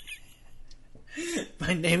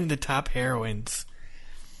 By naming the top heroines.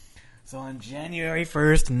 So on January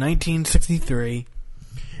 1st, 1963,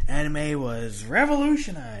 anime was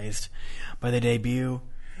revolutionized by the debut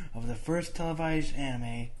of the first televised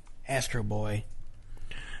anime, Astro Boy.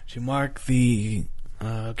 To mark the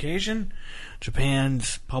occasion,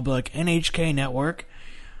 Japan's public NHK network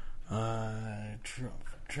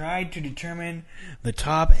tried to determine the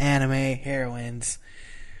top anime heroines.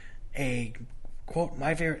 A quote,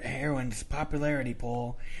 My Favorite Heroines popularity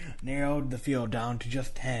poll narrowed the field down to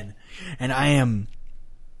just 10. And I am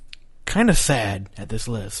kind of sad at this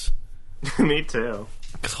list. Me too.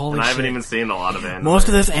 Because holy and I shit. haven't even seen a lot of anime. Most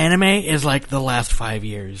of this anime is like the last 5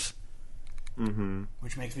 years. Mm-hmm.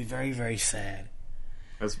 Which makes me very, very sad.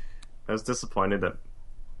 I was disappointed that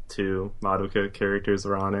 2 Madoka characters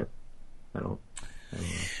were on it. I don't know.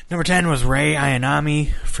 Number 10 was Rei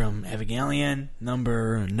Ayanami from Evangelion.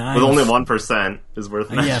 Number 9 with only 1% is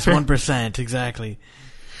worth mentioning. Yes, 1%, exactly.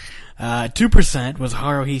 2% was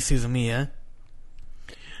Haruhi Suzumiya.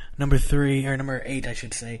 Number 8, I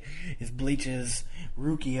should say, is Bleach's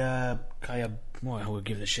Rukia Kaya. Well, I would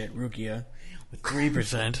give the shit Rukia with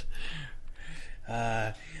 3%.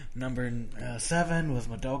 Number 7 was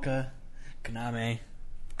Madoka Kaname.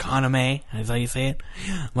 Is that how you say it?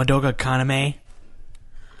 Madoka Kaname.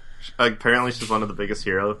 Apparently she's one of the biggest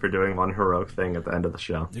heroes for doing one heroic thing at the end of the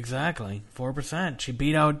show. Exactly. 4%. She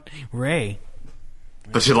beat out Ray.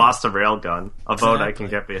 But she lost a railgun. A vote I can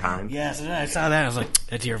get behind. Yeah, so I saw that. I was like,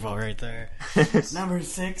 that's your fault right there. Number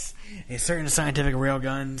 6, a certain scientific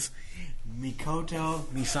railguns, Mikoto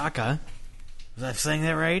Misaka. Was I saying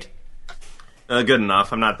that right? Good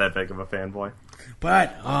enough. I'm not that big of a fanboy.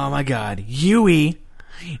 But, oh my god, Yui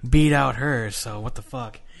beat out her, so what the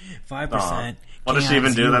fuck? 5%. What does she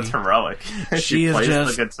even do that's heroic? She plays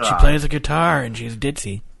just, the guitar. she plays the guitar and she's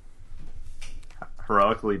ditzy.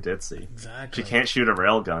 Heroically ditzy. Exactly. She can't shoot a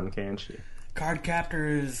railgun, can she? Card captor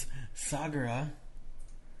is Sakura.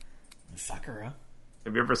 Sakura?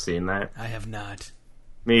 Have you ever seen that? I have not.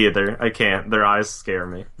 Me either. I can't. Their eyes scare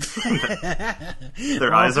me.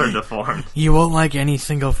 Their eyes are deformed. You won't like any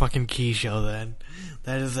single fucking Key show then.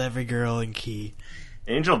 That is every girl in Key.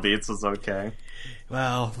 Angel Beats was okay.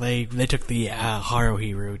 Well, they took the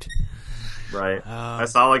Haruhi route. Right. I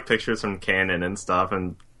saw like pictures from Canon and stuff,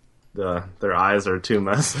 and their eyes are too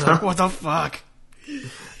messed up. What the fuck?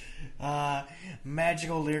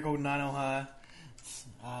 Magical Lyrical Nanoha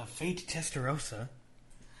Fate Testarossa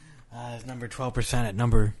is number 12% at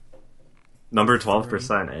number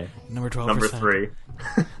 12%, eh? Number 12%. Number 3.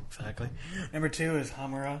 Exactly. Number 2 is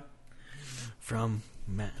Hamura from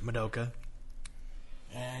Madoka.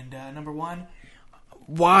 And number 1,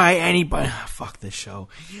 why anybody... fuck this show.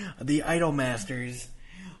 The Idol Masters,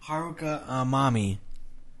 Haruka Amami.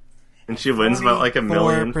 And she wins about like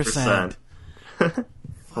 1,000,000%.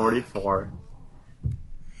 44.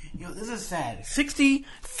 You know, this is sad.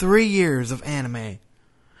 63 years of anime.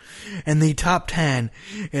 And the top 10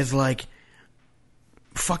 is like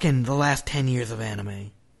fucking the last 10 years of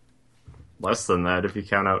anime. Less than that if you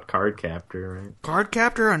count out Card Captor, right? Card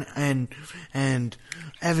Captor and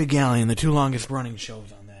Evangelion, the 2 longest running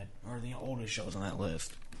shows on that, or the oldest shows on that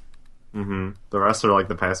list. Mm-hmm. The rest are like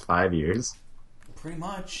the past 5 years. Pretty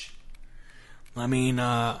much. I mean,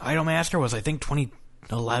 Idolmaster was, I think,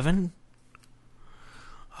 2011.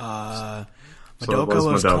 Madoka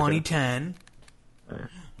was 2010.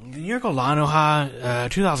 Lyrical Nanoha,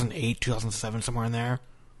 2008, 2007, somewhere in there.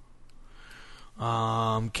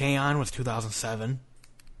 K-On! Was 2007.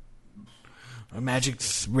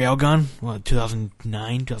 Magic's Railgun,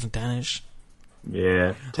 2009, 2010-ish?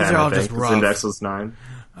 Yeah, 10, These are all I think. just rough. Index was 9.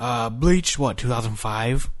 Bleach,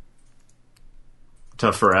 2005?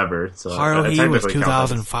 To forever. So Haruhi was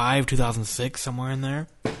 2005, 2006, somewhere in there.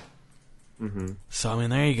 Mm-hmm. So, I mean,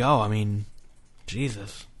 there you go. I mean,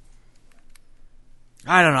 Jesus.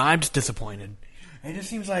 I don't know. I'm just disappointed. It just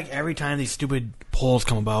seems like every time these stupid polls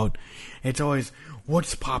come about, it's always,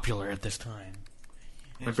 what's popular at this time?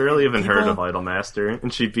 I barely even heard of Idolmaster,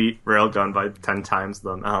 and she beat Railgun by 10 times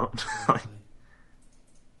the amount.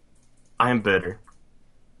 I am bitter.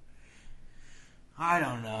 I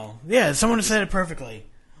don't know. Yeah, someone said it perfectly.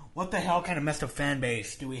 What the hell kind of messed up fan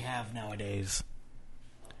base do we have nowadays?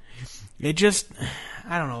 It just...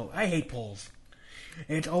 I don't know. I hate polls.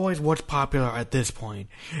 It's always what's popular at this point.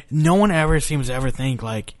 No one ever seems to ever think,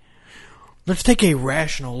 like, let's take a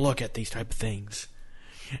rational look at these type of things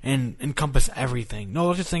and encompass everything. No,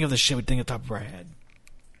 let's just think of the shit we think at the top of our head.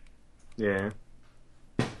 Yeah.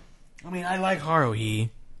 I mean, I like Haruhi,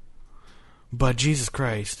 but Jesus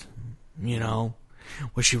Christ, you know,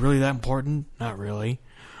 was she really that important? Not really.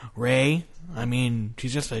 Ray, I mean,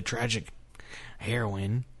 she's just a tragic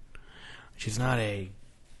heroine. She's not a,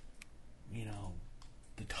 you know,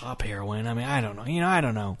 the top heroine. I mean, I don't know. You know, I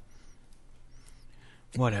don't know.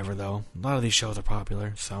 Whatever, though. A lot of these shows are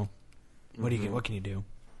popular, so what do you? What can you do?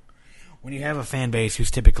 When you have a fan base who's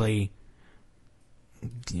typically,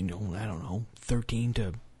 you know, I don't know, 13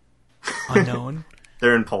 to unknown.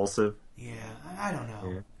 They're impulsive. Yeah, I don't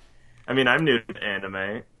know. Yeah. I mean, I'm new to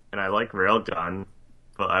anime, and I like Railgun,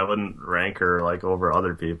 but I wouldn't rank her, like, over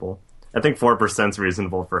other people. I think 4%'s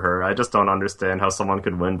reasonable for her. I just don't understand how someone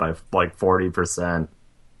could win by, like, 40%.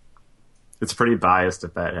 It's pretty biased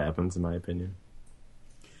if that happens, in my opinion.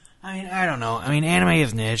 I mean, I don't know. I mean, anime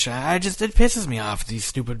is niche. It pisses me off,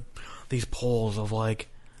 these polls of, like,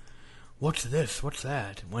 what's this, what's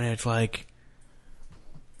that? When it's, like,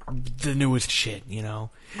 the newest shit, you know?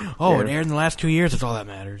 Oh, yeah. It aired in the last 2 years, that's all that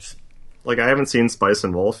matters. Like, I haven't seen Spice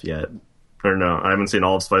and Wolf yet. Or no, I haven't seen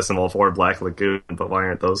all of Spice and Wolf or Black Lagoon, but why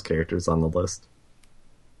aren't those characters on the list?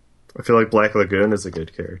 I feel like Black Lagoon is a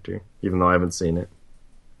good character, even though I haven't seen it.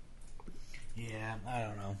 Yeah, I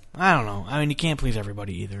don't know. I mean, you can't please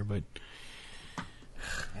everybody either, but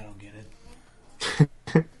I don't get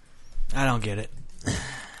it. I don't get it.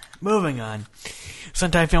 Moving on.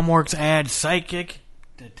 Sentai Filmworks adds Psychic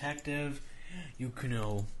Detective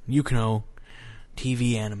Yukuno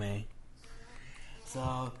TV anime.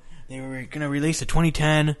 So they were going to release the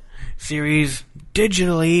 2010 series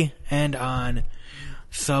digitally and on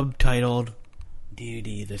subtitled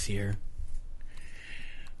DVD this year.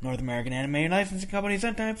 North American Anime Licensing Company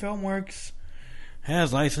Sentai Filmworks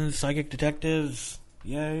has licensed Psychic Detectives.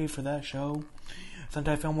 Yay for that show.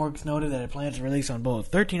 Sentai Filmworks noted that it plans to release on both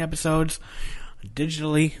 13 episodes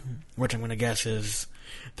digitally, which I'm going to guess is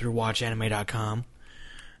through watchanime.com,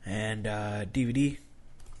 and DVD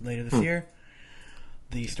later this year.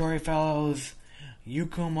 The story follows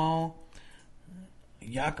Yakumo, I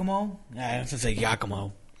was going to say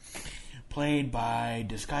Yakumo, played by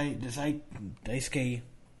Daisuke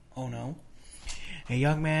Ono, a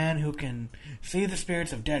young man who can see the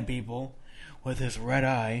spirits of dead people with his red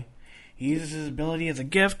eye. He uses his ability as a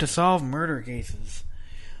gift to solve murder cases.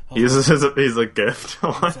 He's a gift.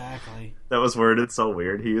 Exactly. That was worded so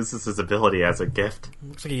weird. He uses his ability as a gift.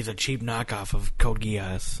 Looks like he's a cheap knockoff of Code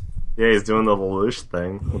Geass. Yeah, he's doing the Lelouch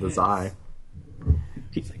thing with his eye.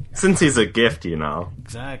 Since he's a gift, you know.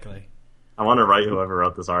 Exactly. I want to write whoever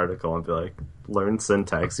wrote this article and be like, learn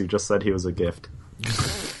syntax. You just said he was a gift.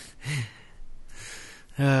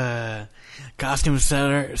 Costume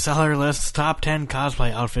seller lists top 10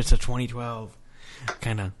 cosplay outfits of 2012.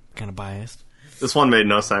 Kind of biased. This one made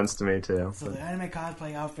no sense to me too. So the anime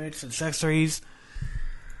cosplay outfits and accessories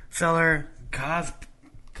seller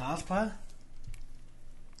Cospa,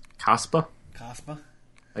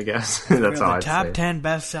 I guess. That's how I'd say. The top 10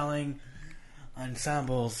 best-selling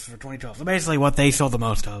ensembles for 2012. So basically, what they sold the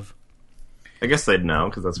most of. I guess they'd know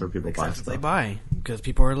because that's where people buy That's stuff. what they buy because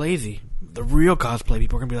people are lazy. The real cosplay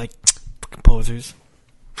people are gonna be like fucking posers.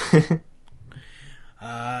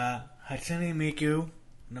 Hatsune Miku,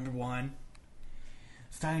 number 1.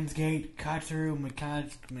 Steins Gate, Katsuru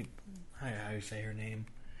how do you say her name?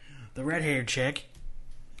 The red-haired chick.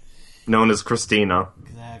 Known as Christina.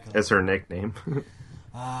 Exactly. As her nickname.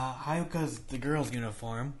 Hayuka's the girl's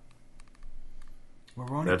uniform.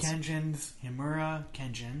 Rurouni Kenshin's Himura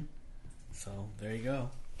Kenshin. So, there you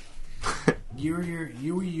go.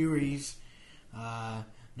 Yuri's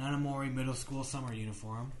Nanamori Middle School summer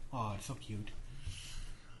uniform. Oh, it's so cute.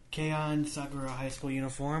 Keion Sakura High School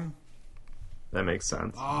uniform. That makes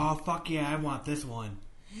sense. Oh, fuck yeah, I want this one.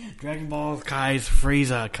 Dragon Ball Kai's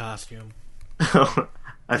Frieza costume.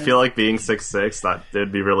 I feel like being 6'6", that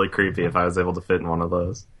it'd be really creepy if I was able to fit in one of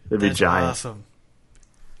those. It'd be giant. Awesome.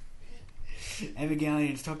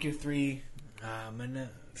 Evangelion's Tokyo 3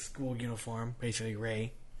 school uniform, basically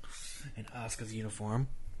Rei, and Asuka's uniform.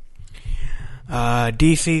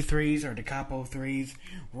 DC 3s or Decapo 3s,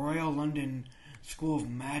 Royal London School of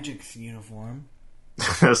Magic's uniform.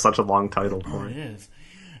 That's such a long title for it. It is.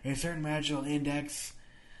 A certain magical index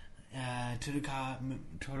to the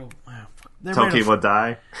total. Toki will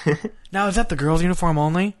die. Now, is that the girls' uniform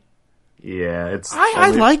only? Yeah, it's. I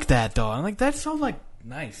like that though. I'm like, that's so like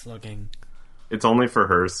nice looking. It's only for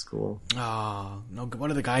her school. Oh no! What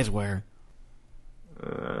do the guys wear?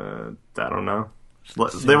 I don't know.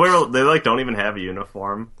 They like don't even have a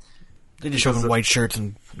uniform. They just show them white shirts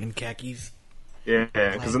and khakis. Yeah,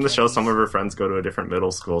 because in the show, some of her friends go to a different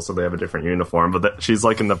middle school, so they have a different uniform. But she's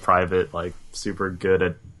like in the private, like super good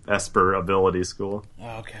at Esper ability school.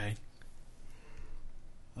 Okay.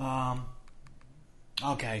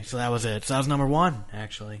 Okay, so that was it. So that was number 1,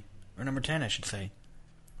 actually, or number 10, I should say.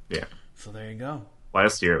 Yeah. So there you go.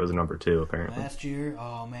 Last year it was number 2, apparently. Last year,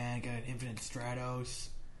 oh man, got an Infinite Stratos.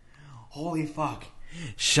 Holy fuck!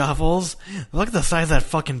 Shuffles. Look at the size of that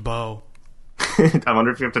fucking bow. I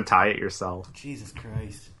wonder if you have to tie it yourself. Jesus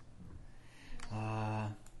Christ.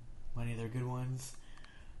 Any other good ones?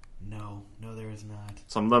 No, there is not.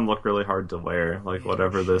 Some of them look really hard to wear, like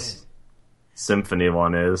whatever this Symphony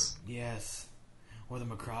one is. Yes. Or the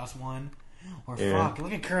Macross one. Or fuck,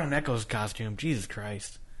 look at Kuroneko's costume. Jesus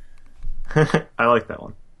Christ. I like that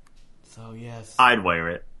one. So, yes. I'd wear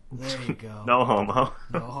it. There you go. No homo.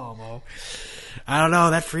 No homo. I don't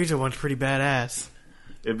know, that Frieza one's pretty badass.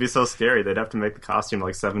 It'd be so scary. They'd have to make the costume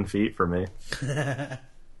like 7 feet for me. We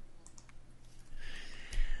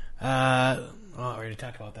already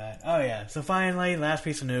talked about that. Oh, yeah. So finally, last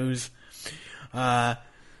piece of news. Okay,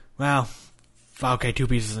 2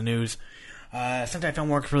 pieces of news. Sentai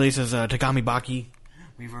Filmworks releases Tagami Baki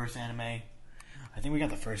reverse anime. I think we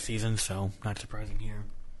got the first season, so not surprising here.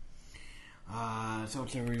 So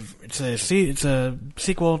it's a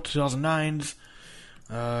sequel to 2009's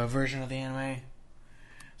version of the anime.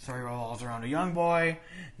 Story revolves around a young boy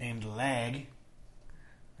named Lag.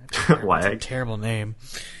 Lag? That's a terrible name.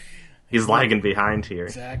 He's lagging behind here.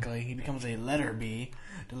 Exactly. He becomes a letter B,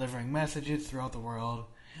 delivering messages throughout the world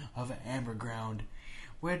of Amber Ground,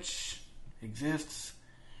 which exists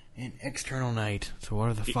in external night. So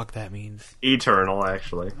whatever the fuck that means. Eternal,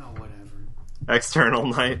 actually. Oh, whatever. External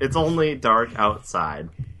night. It's only dark outside.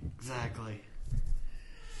 Exactly.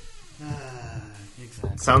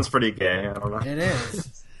 Exactly. Sounds pretty gay. I don't know. It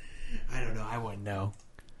is. I don't know. I wouldn't know.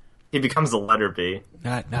 He becomes a letter B.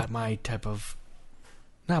 Not my type of.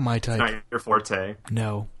 Not my type. Not your forte.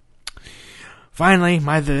 No. Finally,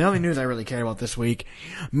 the only news I really cared about this week: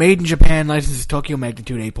 Made in Japan licenses Tokyo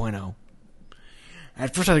Magnitude 8.0.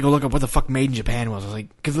 At first, I had to go look up what the fuck Made in Japan was. I was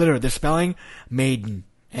like, because literally, they're spelling Maiden,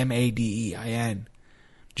 Madein,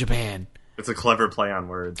 Japan. It's a clever play on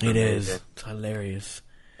words. It is. It's hilarious.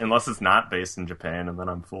 Unless it's not based in Japan, and then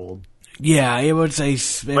I'm fooled. Yeah, it would say.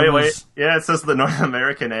 Wait. Yeah, it says the North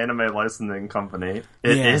American Anime Licensing Company.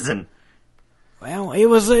 It isn't. Well, it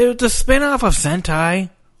was a spin-off of Sentai.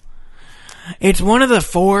 It's one of the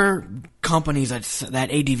 4 companies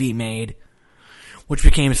that ADV made, which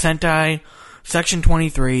became Sentai, Section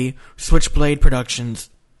 23, Switchblade Productions,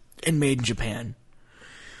 and Made in Japan.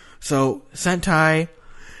 So, Sentai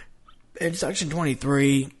and Section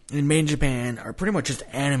 23 and Made in Japan are pretty much just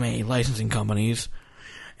anime licensing companies,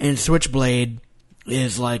 and Switchblade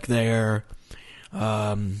is like their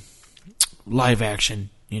live action,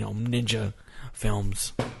 ninja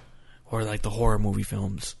films, or like the horror movie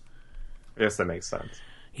films. Yes, that makes sense.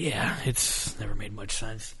 Yeah, it's never made much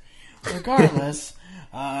sense. Regardless,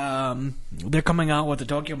 they're coming out with the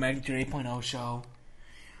Tokyo Magnitude 8.0 show.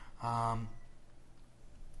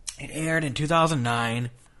 It aired in 2009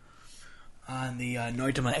 on the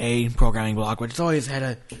Noitama A programming block, which has always had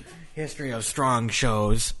a history of strong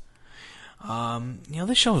shows.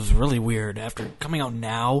 This show is really weird after coming out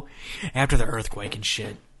now, after the earthquake and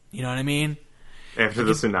shit. You know what I mean? After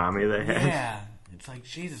the tsunami they had. Yeah. It's like,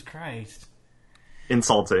 Jesus Christ.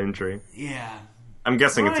 Insult to injury. Yeah. I'm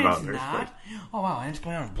guessing it's about an an earthquake. Oh, wow. And it's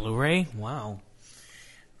going on Blu-ray? Wow.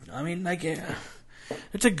 I mean, like,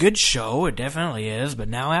 it's a good show. It definitely is. But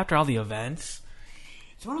now, after all the events,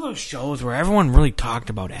 it's one of those shows where everyone really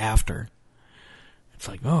talked about after. It's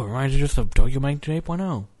like, oh, it reminds you just of Tokyo Magnitude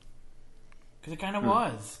 8.0. Because it kind of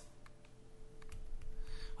was.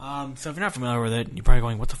 So if you're not familiar with it, you're probably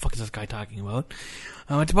going, what the fuck is this guy talking about?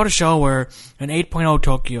 It's about a show where an 8.0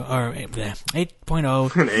 Tokyo, or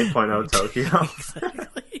 8.0... An 8.0 Tokyo?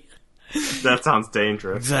 Exactly. That sounds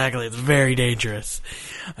dangerous. Exactly, it's very dangerous.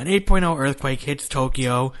 An 8.0 earthquake hits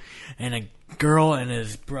Tokyo, and a girl and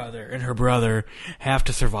her brother have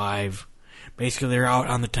to survive. Basically, they're out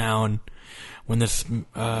on the town when this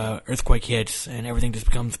earthquake hits, and everything just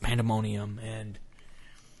becomes pandemonium, and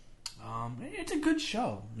it's a good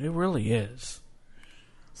show. It really is.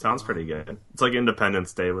 Sounds pretty good. It's like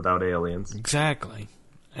Independence Day without aliens. Exactly.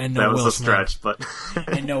 And no that was Will a Smith. stretch, but...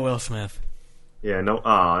 And no Will Smith. Yeah, no...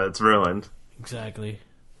 it's ruined. Exactly.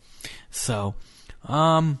 So,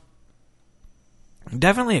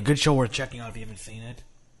 definitely a good show worth checking out if you haven't seen it.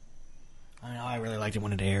 I know I really liked it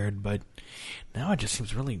when it aired, but now it just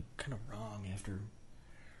seems really kind of wrong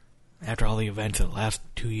after all the events of the last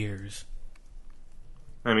 2 years.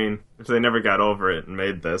 I mean, if they never got over it and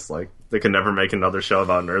made this, like, they could never make another show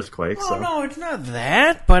about an earthquake, Oh, so... no, it's not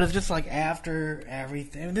that, but it's just like after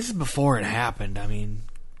everything. I mean, this is before it happened, I mean...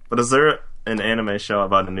 But is there an anime show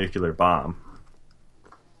about a nuclear bomb?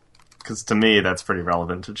 Because to me, that's pretty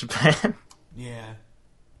relevant to Japan. Yeah,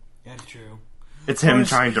 that's true. It's him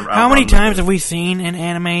trying to... How many times have we seen in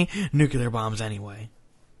anime nuclear bombs anyway?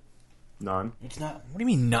 None. It's not... What do you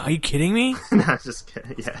mean, no? Are you kidding me? No, just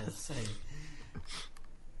kidding, yeah.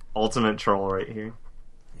 Ultimate troll right here.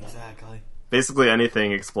 Exactly. Basically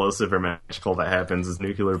anything explosive or magical that happens is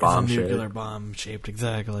nuclear bomb shaped. Nuclear bomb shaped,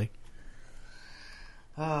 exactly.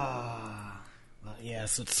 But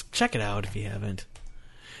yes, let's check it out if you haven't.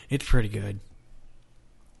 It's pretty good.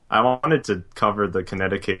 I wanted to cover the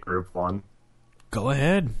Connecticut group one. Go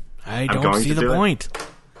ahead. I don't see the point.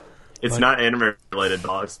 It's not anime related,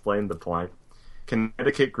 but I'll explain the point.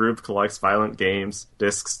 Connecticut group collects violent games,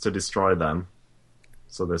 discs to destroy them.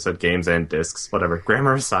 So they said games and discs, whatever.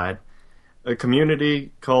 Grammar aside. A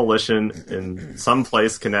community coalition in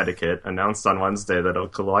someplace, Connecticut, announced on Wednesday that it will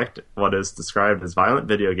collect what is described as violent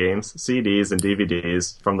video games, CDs, and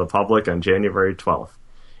DVDs from the public on January 12th.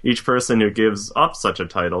 Each person who gives up such a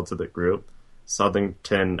title to the group,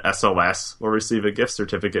 Southington SOS, will receive a gift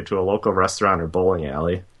certificate to a local restaurant or bowling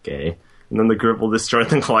alley, gay, and then the group will destroy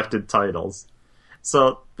the collected titles.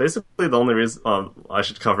 So, basically the only reason I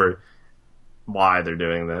should cover why they're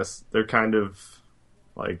doing this. They're kind of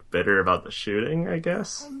like bitter about the shooting, I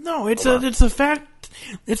guess. No, it's a fact.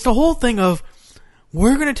 It's the whole thing of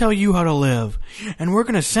we're going to tell you how to live, and we're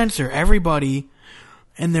going to censor everybody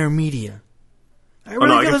and their media. I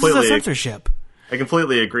really feel this is a censorship. I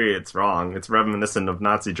completely agree it's wrong. It's reminiscent of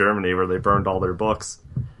Nazi Germany where they burned all their books.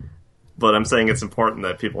 But I'm saying it's important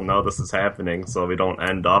that people know this is happening so we don't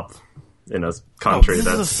end up in a country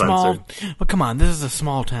that's censored. But come on, this is a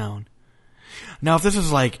small town. Now, if this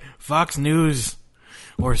is like Fox News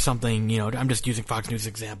or something, I'm just using Fox News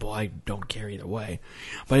example. I don't care either way.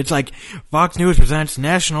 But it's like Fox News presents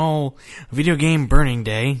National Video Game Burning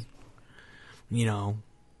Day.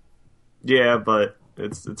 Yeah, but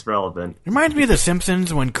it's relevant. It reminds me of The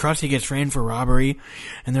Simpsons when Krusty gets framed for robbery,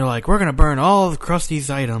 and they're like, we're going to burn all of Krusty's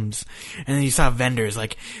items. And then you saw vendors,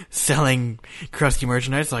 like, selling Krusty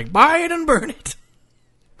merchandise, like, buy it and burn it.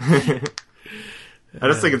 I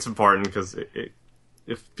just think it's important, because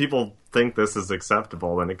if people think this is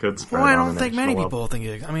acceptable, then it could spread. Well, I don't think many people think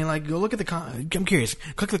it. I mean, like, go look at I'm curious.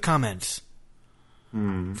 Click the comments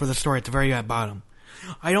for the story at the very bottom.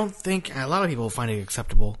 I don't think a lot of people find it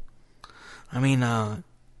acceptable. I mean,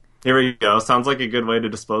 here we go. Sounds like a good way to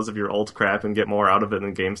dispose of your old crap and get more out of it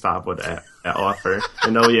than GameStop would offer.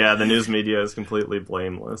 And the news media is completely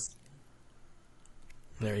blameless.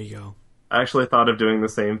 There you go. I actually thought of doing the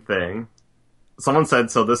same thing. Someone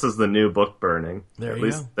said, so this is the new book burning. There at you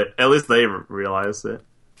least go. At least they realized it.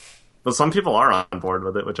 But some people are on board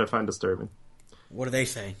with it, which I find disturbing. What do they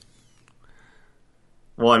say?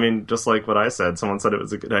 Well, I mean, just like what I said, someone said it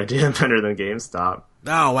was a good idea, better than GameStop.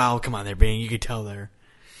 Oh, wow, come on there, Bing. You could tell there.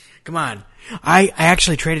 Come on. I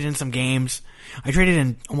actually traded in some games. I traded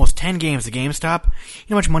in almost 10 games to GameStop. You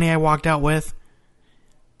know how much money I walked out with?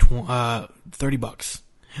 $30.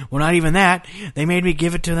 Well, not even that. They made me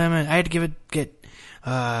give it to them, and I had to get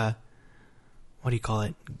what do you call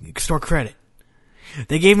it? Store credit.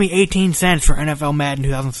 They gave me 18 cents for NFL Madden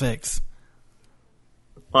 2006.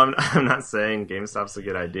 Well, I'm not saying GameStop's a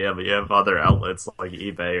good idea, but you have other outlets like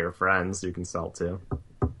eBay or Friends you can sell to.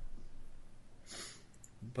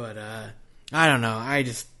 But, I don't know. I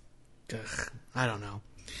don't know.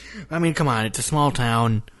 I mean, come on. It's a small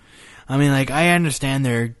town. I mean, like, I understand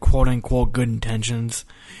their quote-unquote good intentions,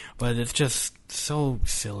 but it's just so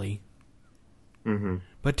silly. Mm-hmm.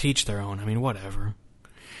 But to each their own. I mean, whatever.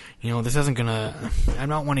 This isn't gonna... I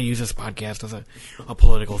don't want to use this podcast as a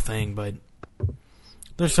political thing, but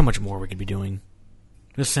there's so much more we could be doing.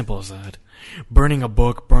 As simple as that. Burning a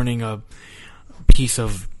book, burning a piece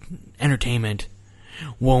of entertainment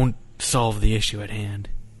won't solve the issue at hand.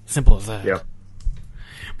 Simple as that. Yep.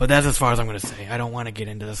 But that's as far as I'm going to say. I don't want to get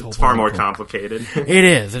into this whole... It's far more complicated. It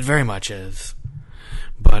is. It very much is.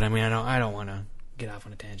 But, I mean, I don't want to get off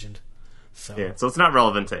on a tangent. So. Yeah, so it's not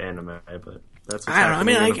relevant to anime, but that's what's I don't know. I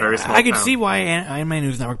mean, in a very small I could town. see why Anime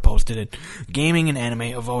News Network posted it. Gaming and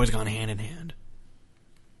anime have always gone hand in hand.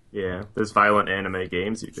 Yeah, there's violent anime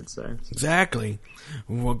games, you could say. Exactly.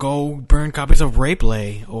 We'll go burn copies of Rape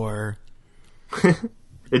Lay, or...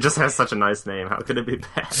 It just has such a nice name. How could it be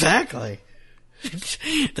bad? Exactly. It's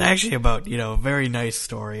actually about, a very nice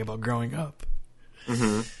story about growing up.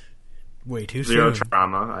 Mm-hmm. Way too Zero soon.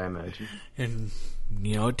 trauma, I imagine. And,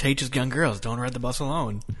 it teaches young girls, don't ride the bus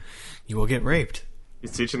alone. You will get raped.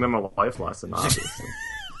 He's teaching them a life lesson, obviously.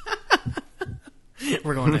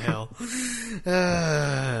 We're going to hell.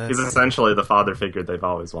 He's essentially the father figure they've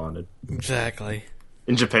always wanted. Exactly.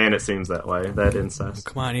 In Japan, it seems that way. That incest.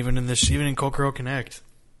 Come on, even in Kokoro Connect.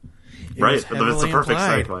 Right, but it's a perfect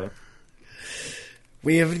implied. segue.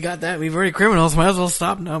 We haven't got that. We've already criminals. Might as well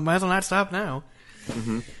stop now. Might as well not stop now.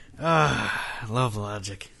 Mm-hmm. Love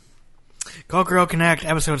logic. Kokoro Connect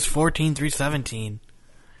episodes 14 through 17.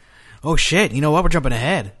 Oh shit! You know what? We're jumping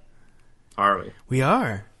ahead. Are we? We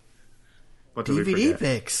are. What did we DVD forget?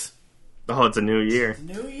 picks. Oh, it's a new year.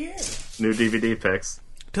 New year. New DVD picks.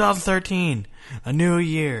 2013. A new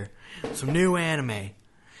year. Some new anime.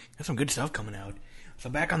 Got some good stuff coming out. So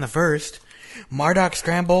back on the first, Marduk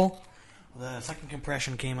Scramble. The second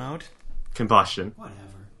compression came out. Combustion.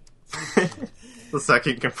 Whatever. The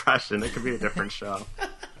second compression. It could be a different show.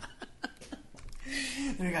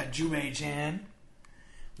 Then we got Jubei-chan.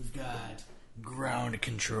 We've got Ground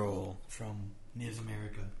Control from Niz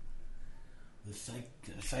America. The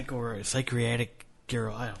psychiatric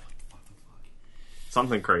girl. I don't know what the fuck.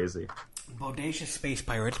 Something crazy. Bodacious Space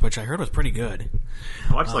Pirates, which I heard was pretty good.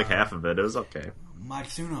 I watched like half of it. It was okay.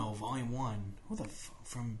 Matsuno Volume 1. Who the fuck?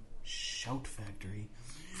 From Shout Factory.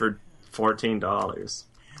 For $14.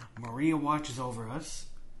 Maria Watches Over Us.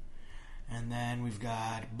 And then we've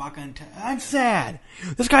got Bakan... I'm sad!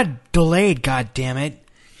 This got delayed, goddammit.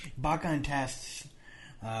 Bakan Tests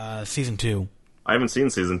Season 2. I haven't seen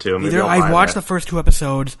Season 2. Maybe Either I watched the first 2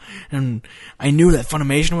 episodes, and I knew that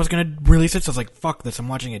Funimation was going to release it, so I was like, fuck this, I'm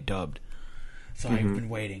watching it dubbed. So I've been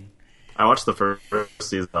waiting. I watched the first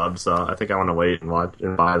season, so I think I want to wait and watch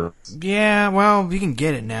and buy this. Yeah, well, you can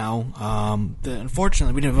get it now.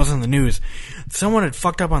 Unfortunately, it wasn't in the news. Someone had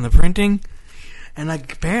fucked up on the printing, and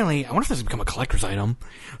like apparently, I wonder if this has become a collector's item.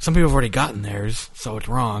 Some people have already gotten theirs, so it's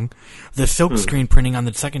wrong. The silk screen printing on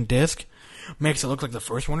the second disc makes it look like the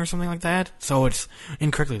first one or something like that, so it's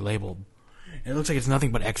incorrectly labeled. It looks like it's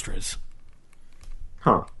nothing but extras.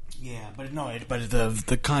 Huh. Yeah, but no,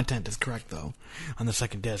 the content is correct though on the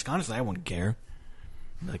second disc. Honestly, I wouldn't care.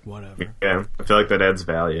 Like whatever. Yeah, I feel like that adds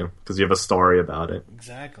value because you have a story about it.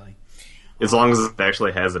 Exactly. As long as it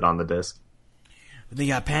actually has it on the disc. They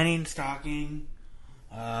got panning, stocking,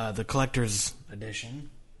 the collector's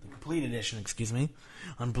edition, the complete edition, excuse me,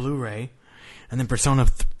 on Blu-ray, and then Persona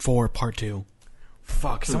 4 Part 2.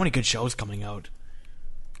 Fuck, so many good shows coming out.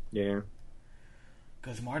 Yeah.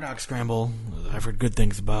 Because Marduk Scramble, I've heard good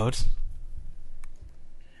things about.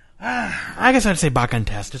 I guess I'd say Bakan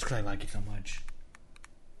Test, just because I like it so much.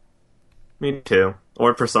 Me too.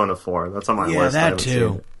 Or Persona 4. That's on my list. Yeah, I that haven't seen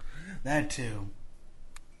too. it. That too.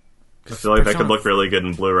 I feel like that could Persona- look really good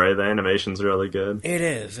in Blu-ray. The animation's really good. It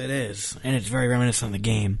is. And it's very reminiscent of the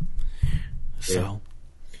game. So,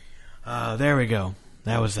 there we go.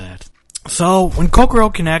 That was that. So, when Kokoro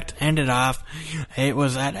Connect ended off, it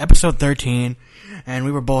was at episode 13, and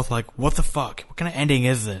we were both like, what the fuck? What kind of ending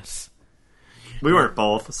is this? We weren't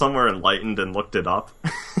both. Some were enlightened and looked it up.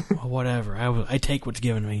 Well, whatever. I take what's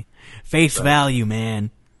given me. Face value,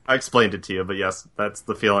 man. I explained it to you, but yes, that's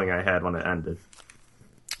the feeling I had when it ended.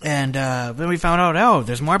 And then we found out, oh,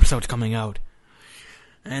 there's more episodes coming out.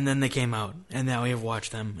 And then they came out, and now we have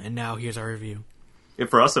watched them, and now here's our review. Yeah,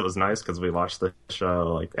 for us, it was nice because we watched the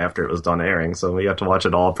show like after it was done airing, so we got to watch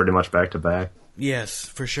it all pretty much back to back. Yes,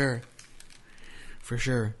 for sure. For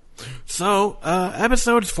sure. So,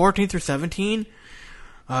 episodes 14 through 17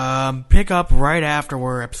 pick up right after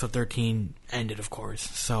where episode 13 ended, of course.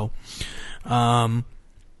 So, and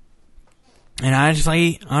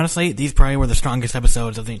honestly, these probably were the strongest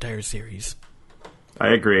episodes of the entire series.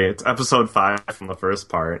 I agree. It's episode 5 from the first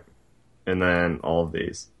part, and then all of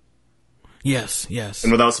these. Yes.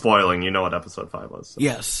 And without spoiling, you know what episode 5 was. So.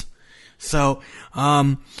 Yes. So,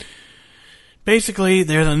 basically,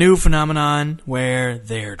 there's a new phenomenon where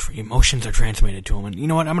their emotions are transmitted to them. And you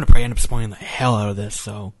know what? I'm going to probably end up spoiling the hell out of this,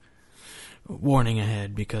 so warning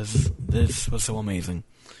ahead, because this was so amazing.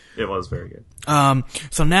 It was very good.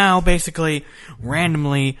 So now, basically,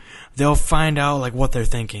 randomly, they'll find out, like, what they're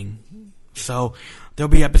thinking. So, there'll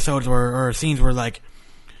be episodes or scenes where, like,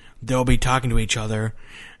 they'll be talking to each other,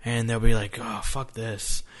 and they'll be like, oh, fuck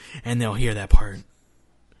this. And they'll hear that part.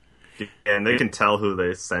 And they can tell who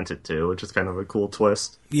they sent it to, which is kind of a cool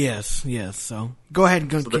twist. Yes. So, go ahead and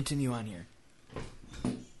continue on here.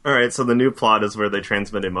 Alright, so the new plot is where they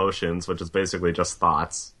transmit emotions, which is basically just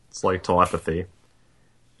thoughts. It's like telepathy.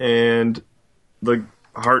 And the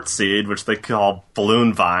heart seed, which they call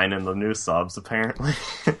balloon vine in the new subs, apparently.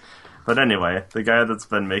 But anyway, the guy that's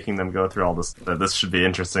been making them go through all this, this should be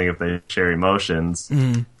interesting if they share emotions.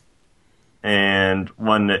 Mm-hmm. And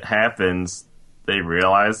when it happens, they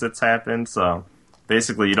realize it's happened. So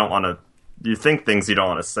basically, you think things you don't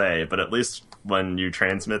want to say, but at least when you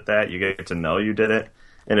transmit that, you get to know you did it.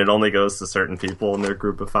 And it only goes to certain people in their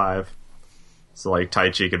group of 5. So like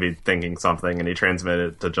Taichi could be thinking something, and he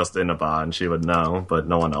transmitted it to just Inaba, and she would know, but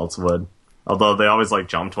no one else would. Although they always like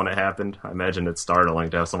jumped when it happened. I imagine it's startling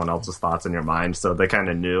to have someone else's thoughts in your mind, so they kind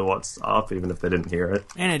of knew what's up, even if they didn't hear it.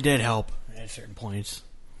 And it did help at certain points.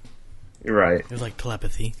 You're right. It was like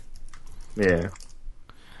telepathy. Yeah.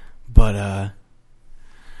 But,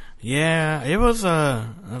 yeah, it was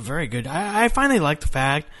a very good... I finally liked the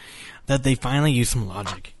fact that they finally used some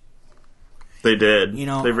logic. They did. You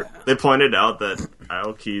know, they pointed out that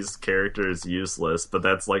Aoki's character is useless, but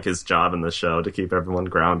that's like his job in the show, to keep everyone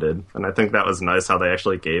grounded. And I think that was nice how they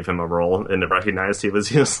actually gave him a role and recognized he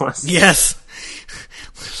was useless. Yes!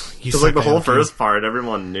 Because like the whole first part,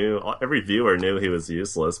 everyone knew, every viewer knew he was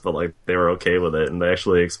useless, but like they were okay with it, and they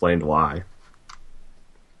actually explained why.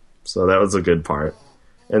 So that was a good part.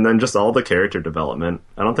 And then just all the character development.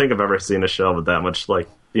 I don't think I've ever seen a show with that much like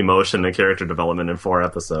emotion and character development in 4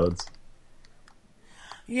 episodes.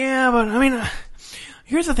 Yeah, but I mean,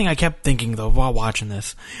 here's the thing I kept thinking though while watching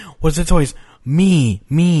this, was it's always me.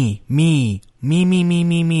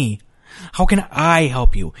 How can I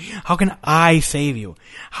help you? How can I save you?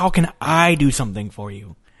 How can I do something for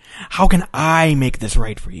you? How can I make this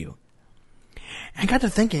right for you? And I got to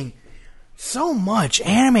thinking, so much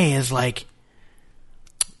anime is like,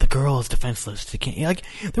 the girl is defenseless. Like,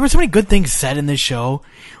 there were so many good things said in this show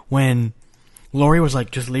when Lori was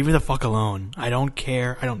like, just leave me the fuck alone. I don't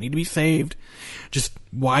care. I don't need to be saved. Just,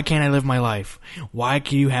 why can't I live my life? Why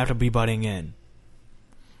do you have to be butting in?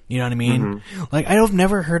 You know what I mean? Mm-hmm. Like, I've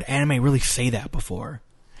never heard anime really say that before.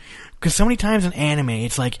 Because so many times in anime,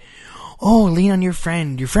 it's like, oh, lean on your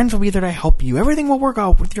friend. Your friends will be there to help you. Everything will work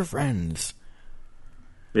out with your friends.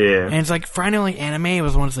 Yeah. And it's like, finally, anime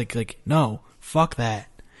was one that's like, no, fuck that.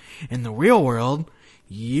 In the real world,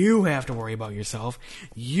 you have to worry about yourself.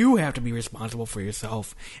 You have to be responsible for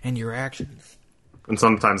yourself and your actions. And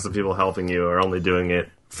sometimes the people helping you are only doing it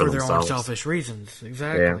for their themselves. Own selfish reasons.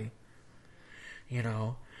 Exactly. Yeah. You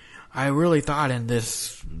know, I really thought in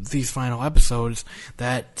these final episodes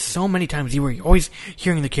that so many times you were always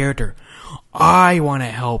hearing the character, I want to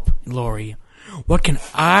help Lori. What can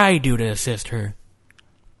I do to assist her?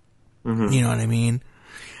 Mm-hmm. You know what I mean?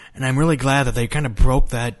 And I'm really glad that they kind of broke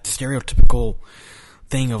that stereotypical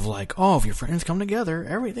thing of like, oh, if your friends come together,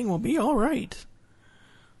 everything will be all right.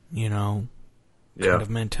 You know, kind of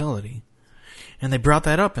mentality. And they brought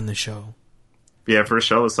that up in the show. Yeah, for a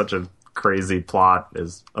show with such a crazy plot,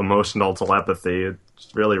 is emotional telepathy. It's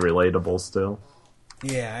really relatable still.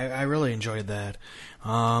 Yeah, I really enjoyed that.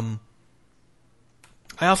 I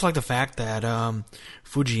also like the fact that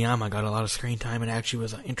Fujiyama got a lot of screen time and actually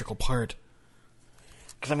was an integral part.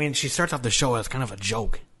 Because, I mean, she starts off the show as kind of a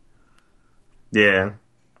joke. Yeah.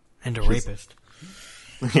 And a rapist.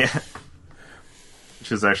 Yeah.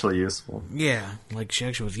 She's actually useful. Yeah, like, she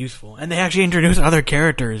actually was useful. And they actually introduced other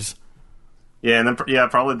characters. Yeah, and then,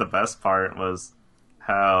 probably the best part was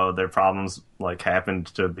how their problems, like, happened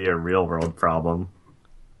to be a real-world problem.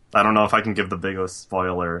 I don't know if I can give the biggest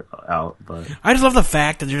spoiler out, but... I just love the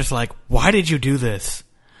fact that they're just like, why did you do this?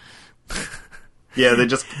 Yeah, they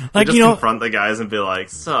just confront the guys and be like,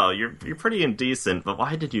 so, you're pretty indecent, but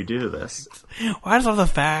why did you do this? Well, I just love the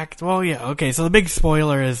fact... Well, yeah, okay, so the big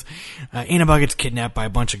spoiler is Inaba gets kidnapped by a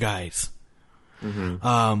bunch of guys.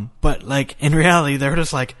 Mm-hmm. But, like, in reality, they're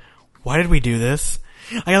just like, why did we do this?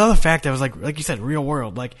 I love the fact that it was like you said, real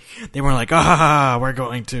world. Like, they weren't like, we're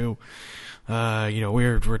going to...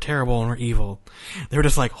 we're terrible and we're evil. They were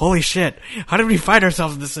just like, holy shit, how did we find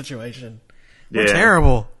ourselves in this situation? We're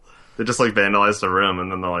terrible. They just, like, vandalized the room,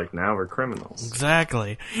 and then they're like, now we're criminals.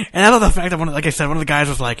 Exactly. And I love the fact that, like I said, one of the guys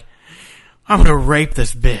was like, I'm gonna rape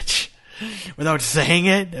this bitch. Without saying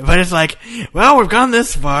it. But it's like, well, we've gone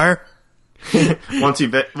this far. Once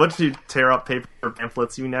you tear up paper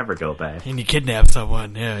pamphlets, you never go back. And you kidnap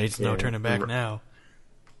someone. Yeah, it's no turning back now.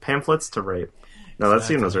 Pamphlets to rape. No, that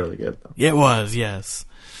scene was really good, though. It was, yes.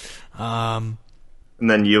 And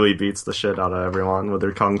then Yui beats the shit out of everyone with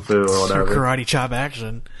her kung fu or whatever. Karate chop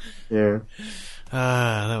action. Yeah.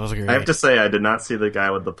 That was great. I have to say, I did not see the guy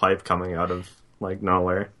with the pipe coming out of, like,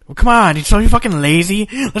 nowhere. Well, come on, you're so fucking lazy.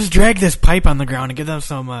 Let's drag this pipe on the ground and give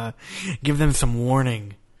them some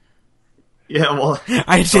warning. Yeah, well...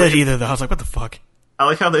 I didn't see that either, though. I was like, what the fuck? I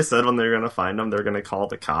like how they said when they were going to find them, they're going to call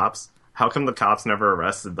the cops. How come the cops never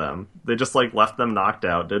arrested them? They just, like, left them knocked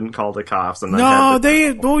out, didn't call the cops, and then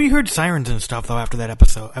you heard sirens and stuff, though, after that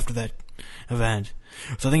event.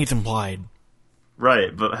 So I think it's implied.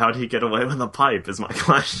 Right, but how did he get away with a pipe, is my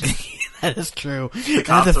question. That is true. The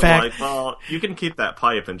cops are like, well, you can keep that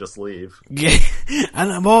pipe and just leave. Yeah.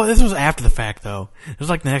 Well, this was after the fact, though. It was,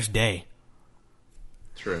 like, the next day.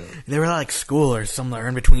 True. They were, like, school or somewhere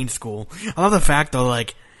in between school. I love the fact, though,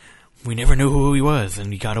 like, we never knew who he was,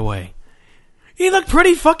 and he got away. He looked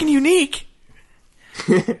pretty fucking unique.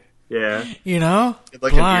 Yeah. You know?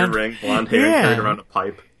 Like an earring, blonde hair, carried around a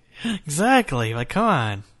pipe. Exactly. Like, come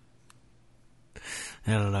on.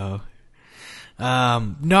 I don't know.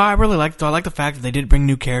 No, I really like the fact that they did bring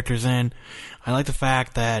new characters in. I like the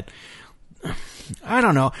fact that, I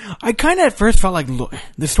don't know. I kind of at first felt like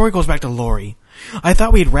the story goes back to Lori. I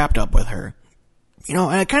thought we had wrapped up with her. You know,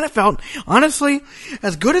 and I kind of felt, honestly,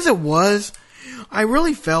 as good as it was, I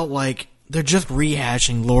really felt like they're just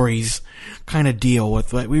rehashing Lori's kind of deal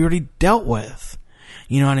with what we already dealt with.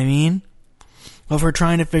 You know what I mean? Of her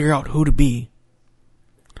trying to figure out who to be.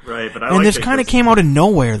 Right, but this kind of came out of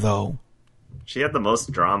nowhere, though. She had the most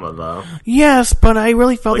drama, though. Yes, but I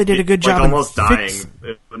really felt they did a good job. Like, almost dying.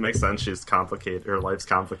 It would make sense she's complicated. Her life's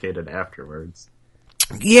complicated afterwards.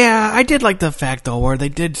 Yeah, I did like the fact, though, where they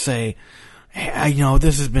did say, hey,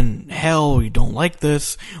 this has been hell, we don't like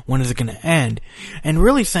this, when is it going to end? And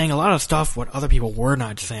really saying a lot of stuff what other people were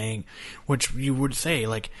not saying, which you would say,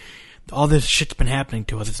 like, all this shit's been happening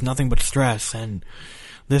to us, it's nothing but stress, and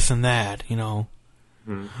this and that,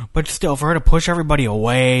 But still, for her to push everybody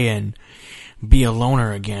away and be a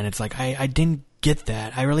loner again, it's like, I didn't get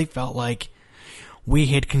that. I really felt like we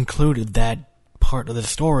had concluded that part of the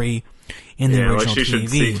story in the original like she TV. should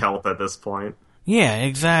seek help at this point. Yeah,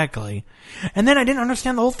 exactly. And then I didn't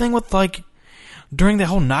understand the whole thing with, like, during the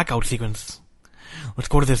whole knockout sequence. Let's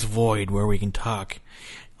go to this void where we can talk.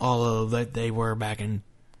 All of that they were back in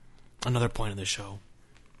another point of the show.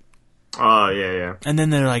 Oh, yeah. And then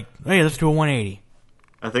they're like, hey, let's do a 180.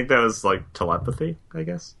 I think that was, like, telepathy, I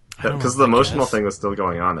guess. I don't Because know, the emotional I guess. thing was still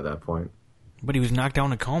going on at that point. But he was knocked down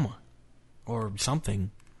in a coma. Or something.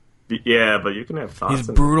 Yeah, but you can have thoughts. His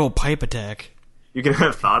brutal pipe attack. You can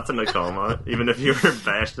have thoughts in a coma, even if you were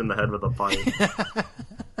bashed in the head with a pipe.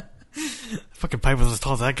 Fucking pipe was as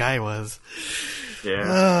tall as that guy was.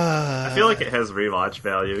 Yeah. I feel like it has rewatch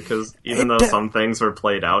value, because even though some things were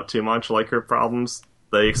played out too much, like her problems,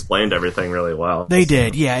 they explained everything really well. They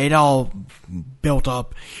did, yeah. It all built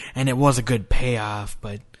up, and it was a good payoff,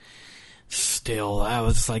 but still, I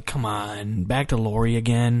was like, come on, back to Lori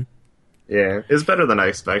again. Yeah, it's better than I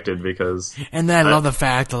expected, because... And then I love the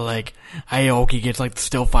fact that, like, Aoki gets, like,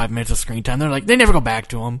 still 5 minutes of screen time. They're like, they never go back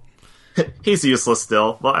to him. He's useless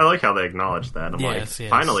still. Well, I like how they acknowledge that. I'm Yes.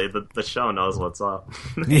 finally, the show knows what's up.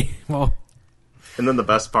 Well... And then the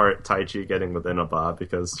best part, Taichi getting with Inaba,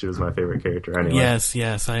 because she was my favorite character anyway.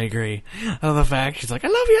 Yes, I agree. I love the fact she's like, I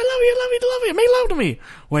love you, make love to me.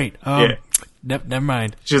 Wait, never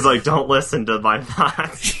mind. She's like, don't listen to my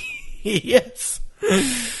thoughts. Yes.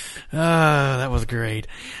 That was great.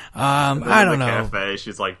 I don't know. Cafe,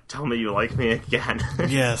 she's like, tell me you like me again.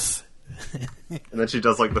 Yes. And then she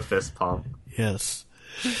does like the fist pump. Yes.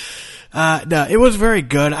 No, it was very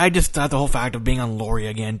good. I just thought the whole fact of being on Lori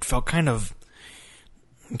again felt kind of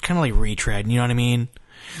like retread, you know what I mean?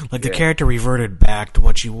 Like the character reverted back to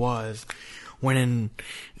what she was when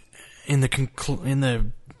in the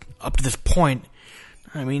up to this point,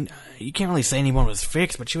 I mean, you can't really say anyone was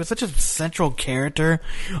fixed, but she was such a central character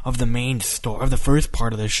of the main story, of the first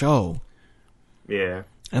part of the show. Yeah.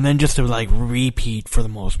 And then just to, like, repeat for the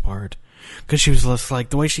most part. Because she was just, like,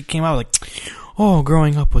 the way she came out, like, oh,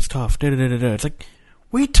 growing up was tough, da-da-da-da-da. It's like,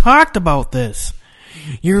 we talked about this.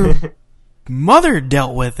 Your mother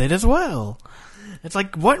dealt with it as well. It's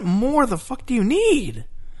like, what more the fuck do you need?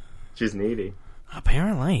 She's needy.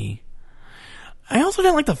 Apparently. I also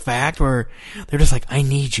didn't like the fact where they're just like, I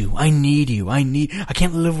need you, I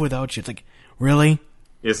can't live without you. It's like, really?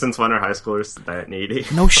 Yeah, since when are high schoolers that needy?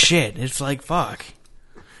 No shit. It's like, fuck.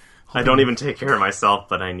 I don't even take care of myself,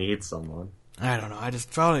 but I need someone. I don't know. I just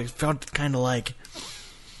felt kind of like...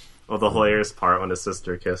 Well, the hilarious part when his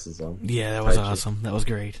sister kisses him. Yeah, that was awesome. That was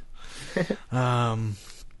great. I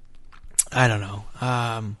don't know.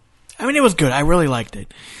 I mean, it was good. I really liked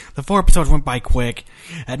it. The 4 episodes went by quick.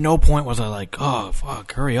 At no point was I like, oh,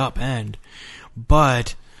 fuck, hurry up, end.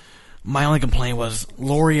 But my only complaint was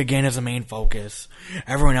Lori again is the main focus.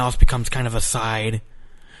 Everyone else becomes kind of a side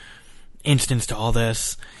instance to all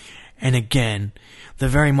this. And again, the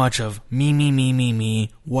very much of me,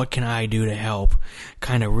 what can I do to help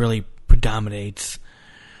kind of really predominates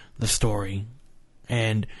the story.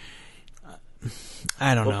 And...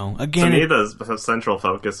 I don't know. Again, to me, the central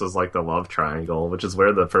focus was like the love triangle, which is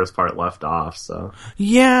where the first part left off. So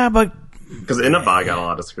yeah, but because Inaba got a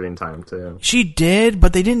lot of screen time too. She did,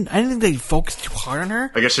 but they didn't. I didn't think they focused too hard on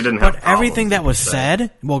her. I guess she didn't have. But everything that was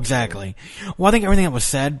said, well, exactly. Well, I think everything that was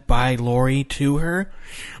said by Lori to her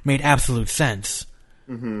made absolute sense.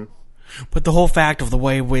 Mm-hmm. But the whole fact of the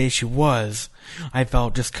way she was, I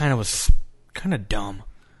felt just kind of dumb.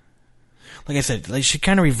 Like I said, like she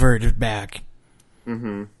kind of reverted back.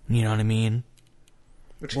 Mm-hmm. You know what I mean?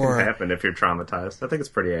 Which can happen if you're traumatized. I think it's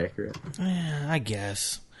pretty accurate. Yeah, I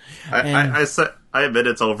guess. I admit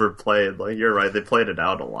it's overplayed. Like, you're right, they played it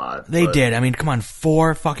out a lot. They did. I mean, come on,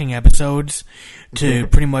 4 fucking episodes to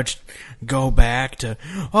pretty much go back to,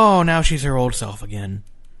 oh, now she's her old self again.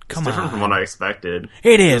 Come on. It's different from what I expected.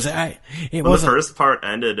 It is. When the first part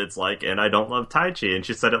ended, it's like, and I don't love Taichi, and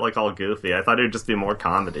she said it like all goofy. I thought it would just be more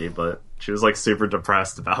comedy, but she was like super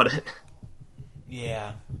depressed about it.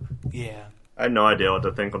 Yeah. I had no idea what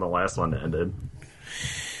to think when the last one ended.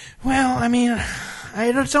 Well, I mean,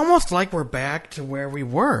 it's almost like we're back to where we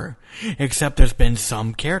were, except there's been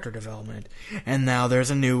some character development, and now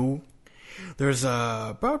there's I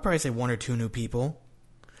would probably say 1 or 2 new people,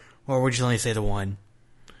 or would you only say the one?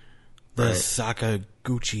 The right.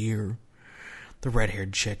 Sakaguchi, or the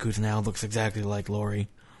red-haired chick who's now looks exactly like Lori.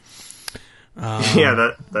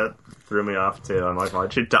 Yeah, that threw me off too. I'm like,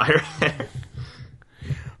 why'd she dye her hair?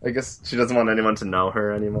 I guess she doesn't want anyone to know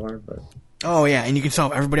her anymore, but... Oh, yeah, and you can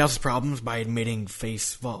solve everybody else's problems by admitting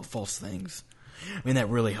false things. I mean, that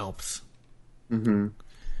really helps. Mm-hmm.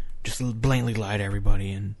 Just blatantly lie to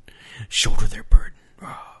everybody and shoulder their burden.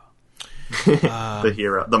 Oh. The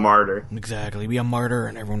hero, the martyr. Exactly. Be a martyr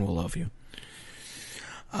and everyone will love you.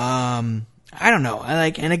 I don't know.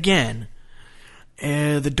 And again,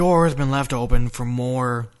 the door has been left open for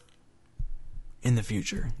more in the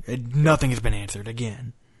future. Nothing has been answered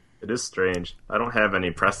again. It is strange. I don't have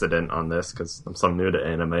any precedent on this because I'm so new to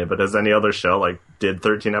anime, but has any other show did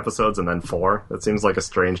 13 episodes and then 4? That seems like a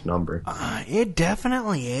strange number. It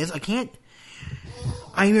definitely is.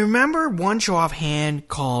 I remember one show offhand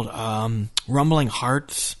called Rumbling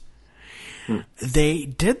Hearts. They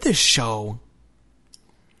did this show,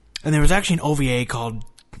 and there was actually an OVA called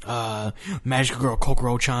Magical Girl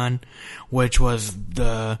Kokoro-chan, which was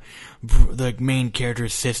the main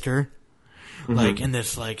character's sister. In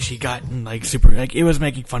this, she got super, it was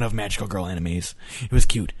making fun of magical girl animes. It was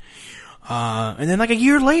cute. And then a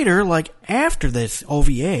year later, after this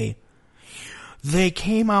OVA, they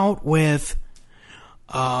came out with,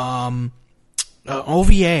 an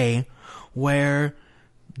OVA where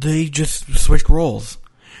they just switched roles.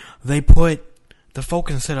 They put the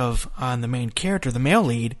focus instead of on the main character, the male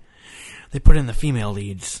lead, they put in the female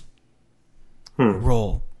lead's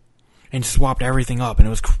role and swapped everything up, and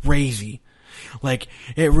it was crazy. It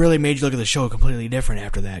really made you look at the show completely different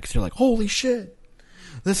after that, because you're like, holy shit,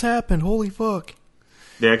 this happened, holy fuck.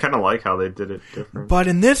 Yeah, I kind of like how they did it different. But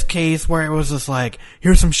in this case, where it was just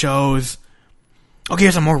here's some shows, okay,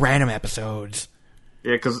 here's some more random episodes.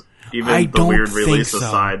 Yeah, because even the weird release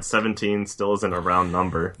aside, 17 still isn't a round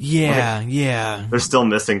number. Yeah, yeah. They're still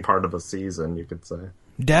missing part of a season, you could say.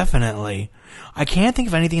 Definitely. I can't think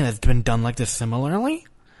of anything that's been done like this similarly.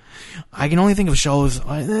 I can only think of shows,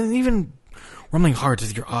 even Rumbling Hearts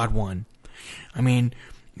is your odd one. I mean,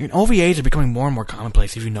 OVAs are becoming more and more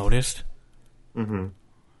commonplace, have you noticed? Mm-hmm.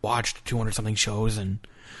 Watched 200-something shows and,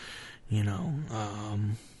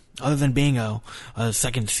 other than being a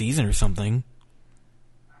second season or something.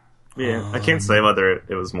 Yeah, I can't say whether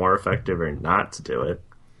it was more effective or not to do it.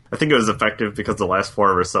 I think it was effective because the last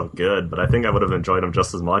 4 were so good, but I think I would have enjoyed them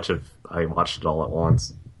just as much if I watched it all at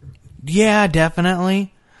once. Yeah,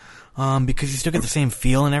 definitely. Because you still get the same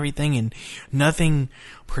feel and everything, and nothing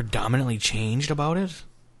predominantly changed about it.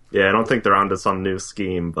 Yeah, I don't think they're onto some new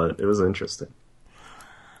scheme, but it was interesting.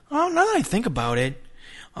 Oh, now that I think about it,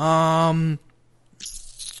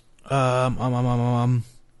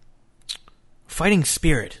 Fighting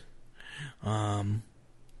Spirit,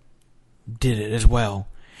 did it as well.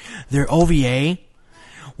 Their OVA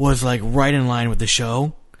was right in line with the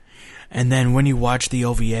show, and then when you watch the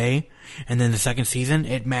OVA and then the second season,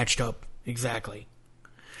 it matched up exactly.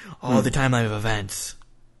 All the timeline of events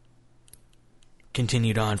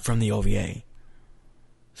continued on from the OVA.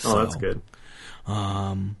 So, that's good.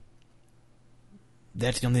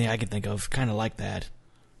 That's the only thing I can think of, kind of like that.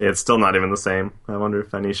 Yeah, it's still not even the same. I wonder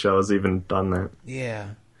if any show has even done that. Yeah.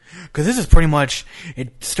 Because this is pretty much,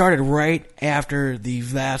 it started right after the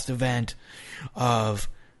last event of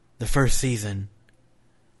the first season.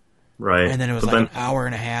 Right. And then it was an hour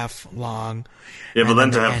and a half long. Yeah, but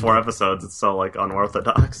then to have 4 episodes, it's so,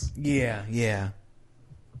 unorthodox. Yeah, yeah.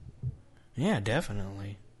 Yeah,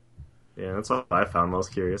 definitely. Yeah, that's what I found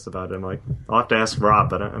most curious about it. I'll have to ask Rob,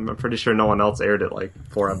 but I'm pretty sure no one else aired it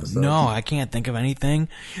 4 episodes. No, I can't think of anything.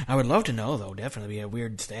 I would love to know, though. Definitely be a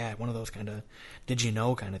weird stat. One of those kind of did you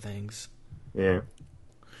know kind of things. Yeah.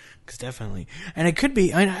 Because definitely. And it could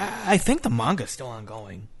be, I think the manga's still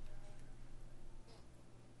ongoing.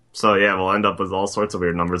 So, yeah, we'll end up with all sorts of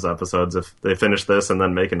weird numbers of episodes if they finish this and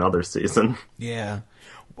then make another season. Yeah.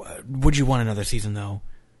 Would you want another season, though?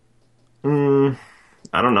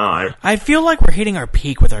 I don't know. I feel like we're hitting our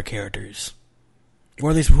peak with our characters. Or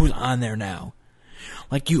at least who's on there now.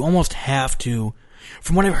 You almost have to...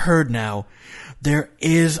 From what I've heard now, there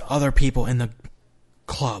is other people in the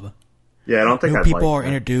club. Yeah, I don't think New I'd people like are that.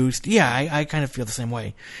 introduced. Yeah, I kind of feel the same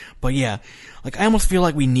way. But yeah, I almost feel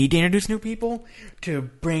like we need to introduce new people to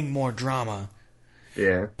bring more drama.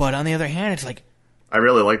 Yeah. But on the other hand, it's I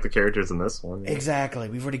really like the characters in this one. Yeah. Exactly.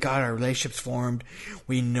 We've already got our relationships formed.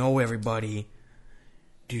 We know everybody.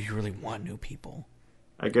 Do you really want new people?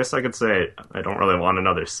 I guess I could say I don't really want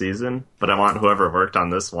another season, but I want whoever worked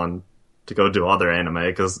on this one to go do other anime,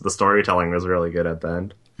 because the storytelling was really good at the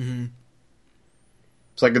end. Mm-hmm.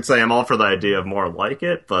 So I could say I'm all for the idea of more like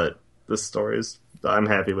it, but this story's... I'm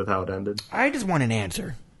happy with how it ended. I just want an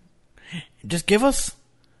answer. Just give us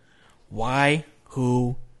why,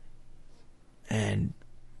 who, and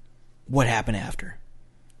what happened after.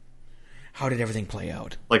 How did everything play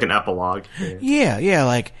out? Like an epilogue. Yeah,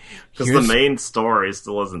 because the main story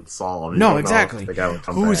still isn't solved. No, exactly. The guy would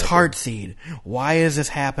come Who's back. Heartseed? Why is this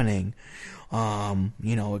happening?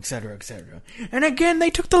 Et cetera, et cetera. And again, they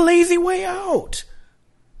took the lazy way out.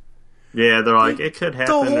 Yeah, they're like, it could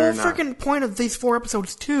happen. The whole or not. freaking point of these 4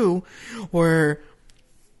 episodes too were,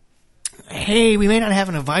 hey, we may not have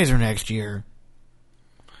an advisor next year.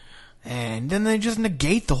 And then they just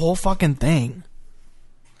negate the whole fucking thing.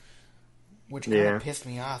 Which kind of pissed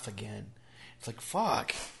me off again. It's like,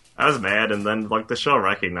 fuck. I was mad, and then like the show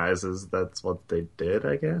recognizes that's what they did,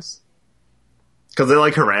 I guess. Because they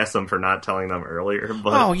like harass them for not telling them earlier.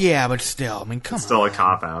 But oh yeah, but still, I mean, come on. It's still a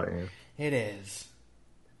cop out. Yeah. It is.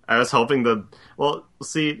 I was hoping it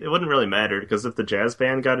wouldn't really matter because if the jazz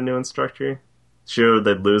band got a new instructor, sure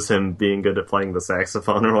they'd lose him being good at playing the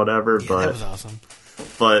saxophone or whatever. Yeah, but that was awesome.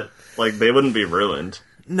 But like they wouldn't be ruined.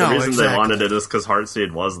 No, the reason exactly. they wanted it is because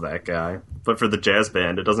Heartseed was that guy. But for the jazz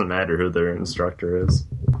band, it doesn't matter who their instructor is.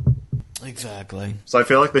 Exactly. So I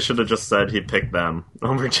feel like they should have just said he picked them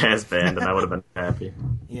over jazz band, and I would have been happy.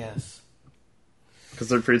 Yes. Because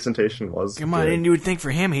their presentation was Come on, good. and you would think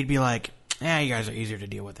for him, he'd be like, you guys are easier to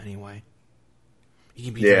deal with anyway.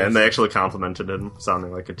 Yeah, and they actually complimented him,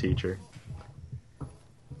 sounding like a teacher.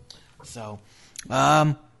 So,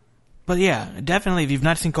 but yeah, definitely, if you've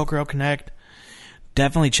not seen Kokoro Connect,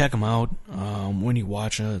 definitely check them out when you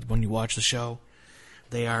watch the show.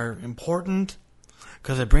 They are important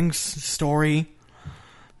because it brings story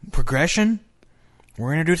progression.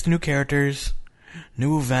 We're introduced to new characters,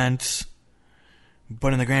 new events,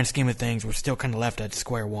 but in the grand scheme of things, we're still kind of left at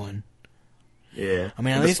square one. Yeah, I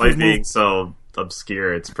mean, at despite being so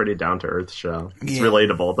obscure, it's a pretty down to earth show. It's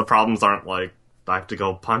relatable. The problems aren't like I have to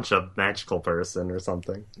go punch a magical person or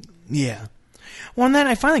something. Yeah. Well, and then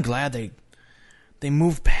I'm finally glad they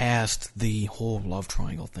moved past the whole love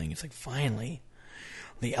triangle thing. It's like, finally,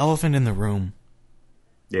 the elephant in the room.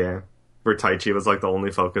 Yeah. Where Taichi was like the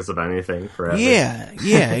only focus of anything forever. Yeah,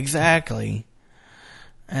 exactly.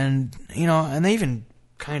 And, and they even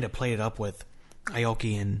kind of played it up with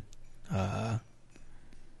Aoki and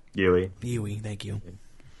Yui, thank you.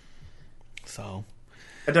 So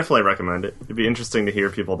I definitely recommend it. It'd be interesting to hear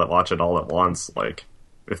people that watch it all at once, like,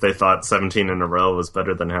 if they thought 17 in a row was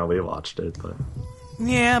better than how we watched it, but...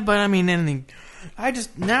 Yeah, but I mean,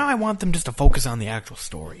 now I want them just to focus on the actual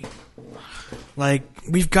story. Like,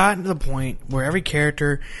 we've gotten to the point where every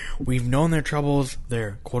character, we've known their troubles,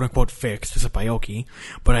 they're quote-unquote fixed, except Aoki,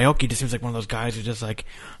 but Aoki just seems like one of those guys who just, like,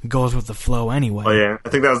 goes with the flow anyway. Oh, yeah. I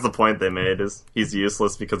think that was the point they made, is he's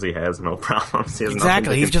useless because he has no problems. He has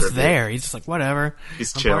exactly, he's just contribute. there. He's just like, whatever.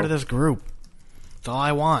 He's I'm chill. part of this group. It's all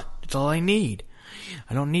I want. It's all I need.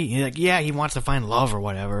 I don't need... Like, yeah, he wants to find love or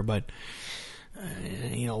whatever, but...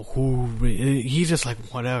 he's just like,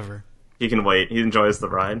 whatever. He can wait. He enjoys the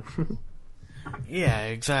ride. Yeah,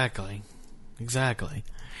 exactly.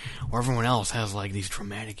 Or everyone else has, like, these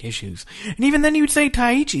traumatic issues. And even then you would say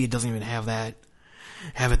Taichi doesn't even have it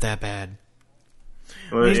that bad.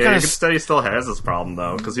 Well, you could say he still has this problem,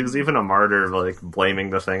 though, because he was even a martyr, like,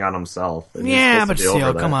 blaming the thing on himself. Yeah, but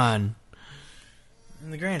still, come on.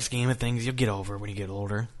 In the grand scheme of things, you'll get over it when you get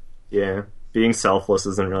older. Yeah. Being selfless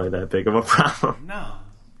isn't really that big of a problem. No.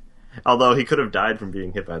 Although he could have died from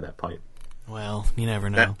being hit by that pipe. Well, you never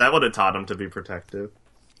know. That would have taught him to be protective.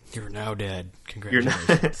 You're now dead.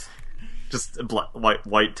 Congratulations. Just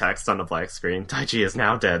white text on a black screen. Taichi is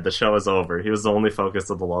now dead. The show is over. He was the only focus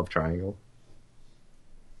of the love triangle.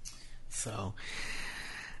 So,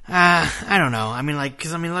 I don't know. I mean, look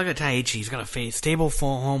at Taichi. He's got a stable,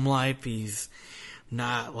 full home life. He's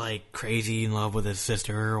not, like, crazy in love with his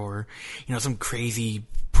sister or, some crazy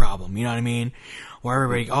problem. You know what I mean? Where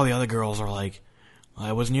all the other girls are like,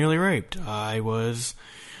 I was nearly raped. I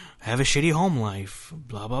have a shitty home life.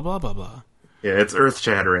 Blah, blah, blah, blah, blah. Yeah, it's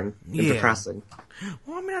earth-shattering and depressing.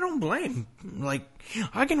 Well, I mean, I don't blame. Like,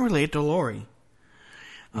 I can relate to Lori.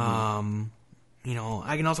 I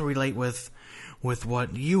can also relate with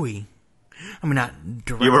what Yui. I mean, not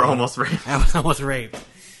directly. You were almost raped. I was almost raped.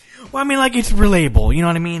 Well, I mean, like, it's relatable. You know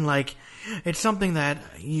what I mean? Like, it's something that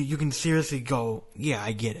you can seriously go, yeah,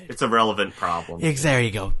 I get it. It's a relevant problem. There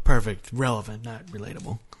you go. Perfect. Relevant, not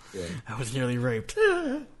relatable. Yeah. I was nearly raped.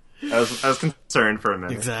 I was concerned for a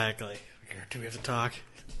minute. Exactly. Do we have to talk?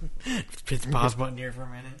 Hit the pause button here for a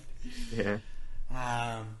minute.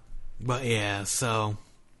 Yeah. But yeah, so...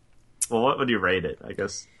 Well, what would you rate it? I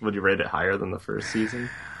guess, would you rate it higher than the first season?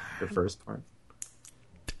 The first part?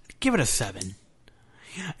 Give it a 7.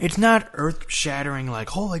 It's not earth-shattering, like,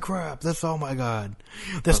 holy crap, oh my god,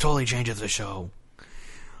 this totally changes the show.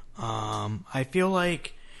 I feel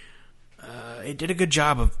like it did a good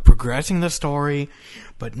job of progressing the story,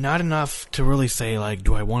 but not enough to really say, like,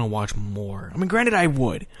 do I want to watch more? I mean, granted, I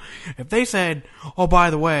would. If they said, oh, by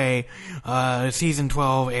the way, season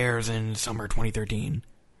 12 airs in summer 2013,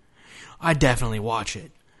 I'd definitely watch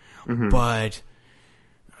it. Mm-hmm. But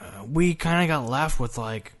we kind of got left with,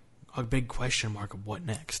 like, a big question mark of what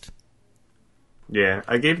next. Yeah,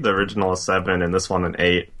 I gave the original a 7 and this one an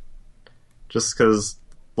 8. Just because,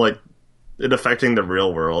 like, it affecting the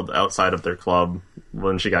real world outside of their club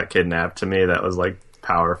when she got kidnapped, to me, that was, like,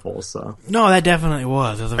 powerful, so. No, that definitely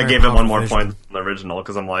was. It was a very I gave it one more powerful point vision. than the original,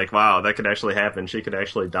 because I'm like, wow, that could actually happen. She could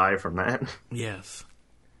actually die from that. Yes.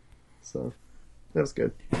 So, that was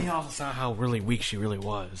good. And you also saw how really weak she really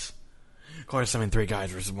was. Of course, I mean, 3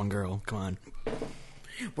 guys versus 1 girl. Come on.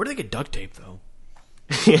 Where do they get duct tape, though?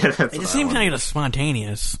 Yeah, that's It just seemed kind of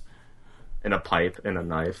spontaneous. And a pipe and a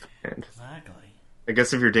knife, and Exactly. I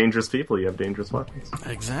guess if you're dangerous people, you have dangerous weapons.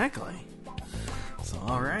 Exactly. So,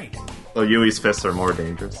 alright. So Yui's fists are more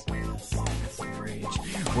dangerous. Rage.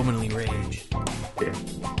 Womanly rage. Yeah.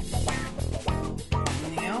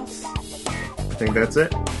 Anything else? I think that's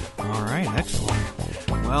it. Alright, excellent.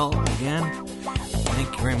 Well, again,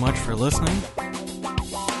 thank you very much for listening.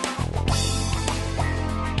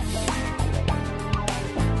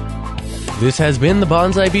 This has been the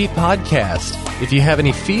Bonsai Beat Podcast. If you have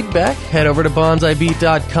any feedback, head over to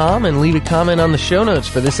bonsaibeat.com and leave a comment on the show notes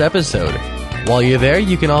for this episode. While you're there,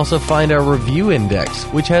 you can also find our review index,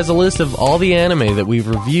 which has a list of all the anime that we've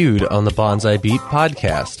reviewed on the Bonsai Beat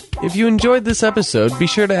Podcast. If you enjoyed this episode, be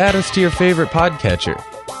sure to add us to your favorite podcatcher.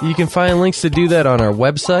 You can find links to do that on our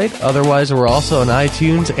website. Otherwise, we're also on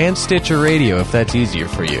iTunes and Stitcher Radio if that's easier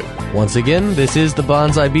for you. Once again, this is the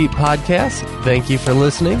Bonsai Beat Podcast. Thank you for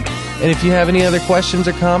listening. And if you have any other questions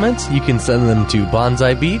or comments, you can send them to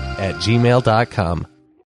bonsaibeat@gmail.com.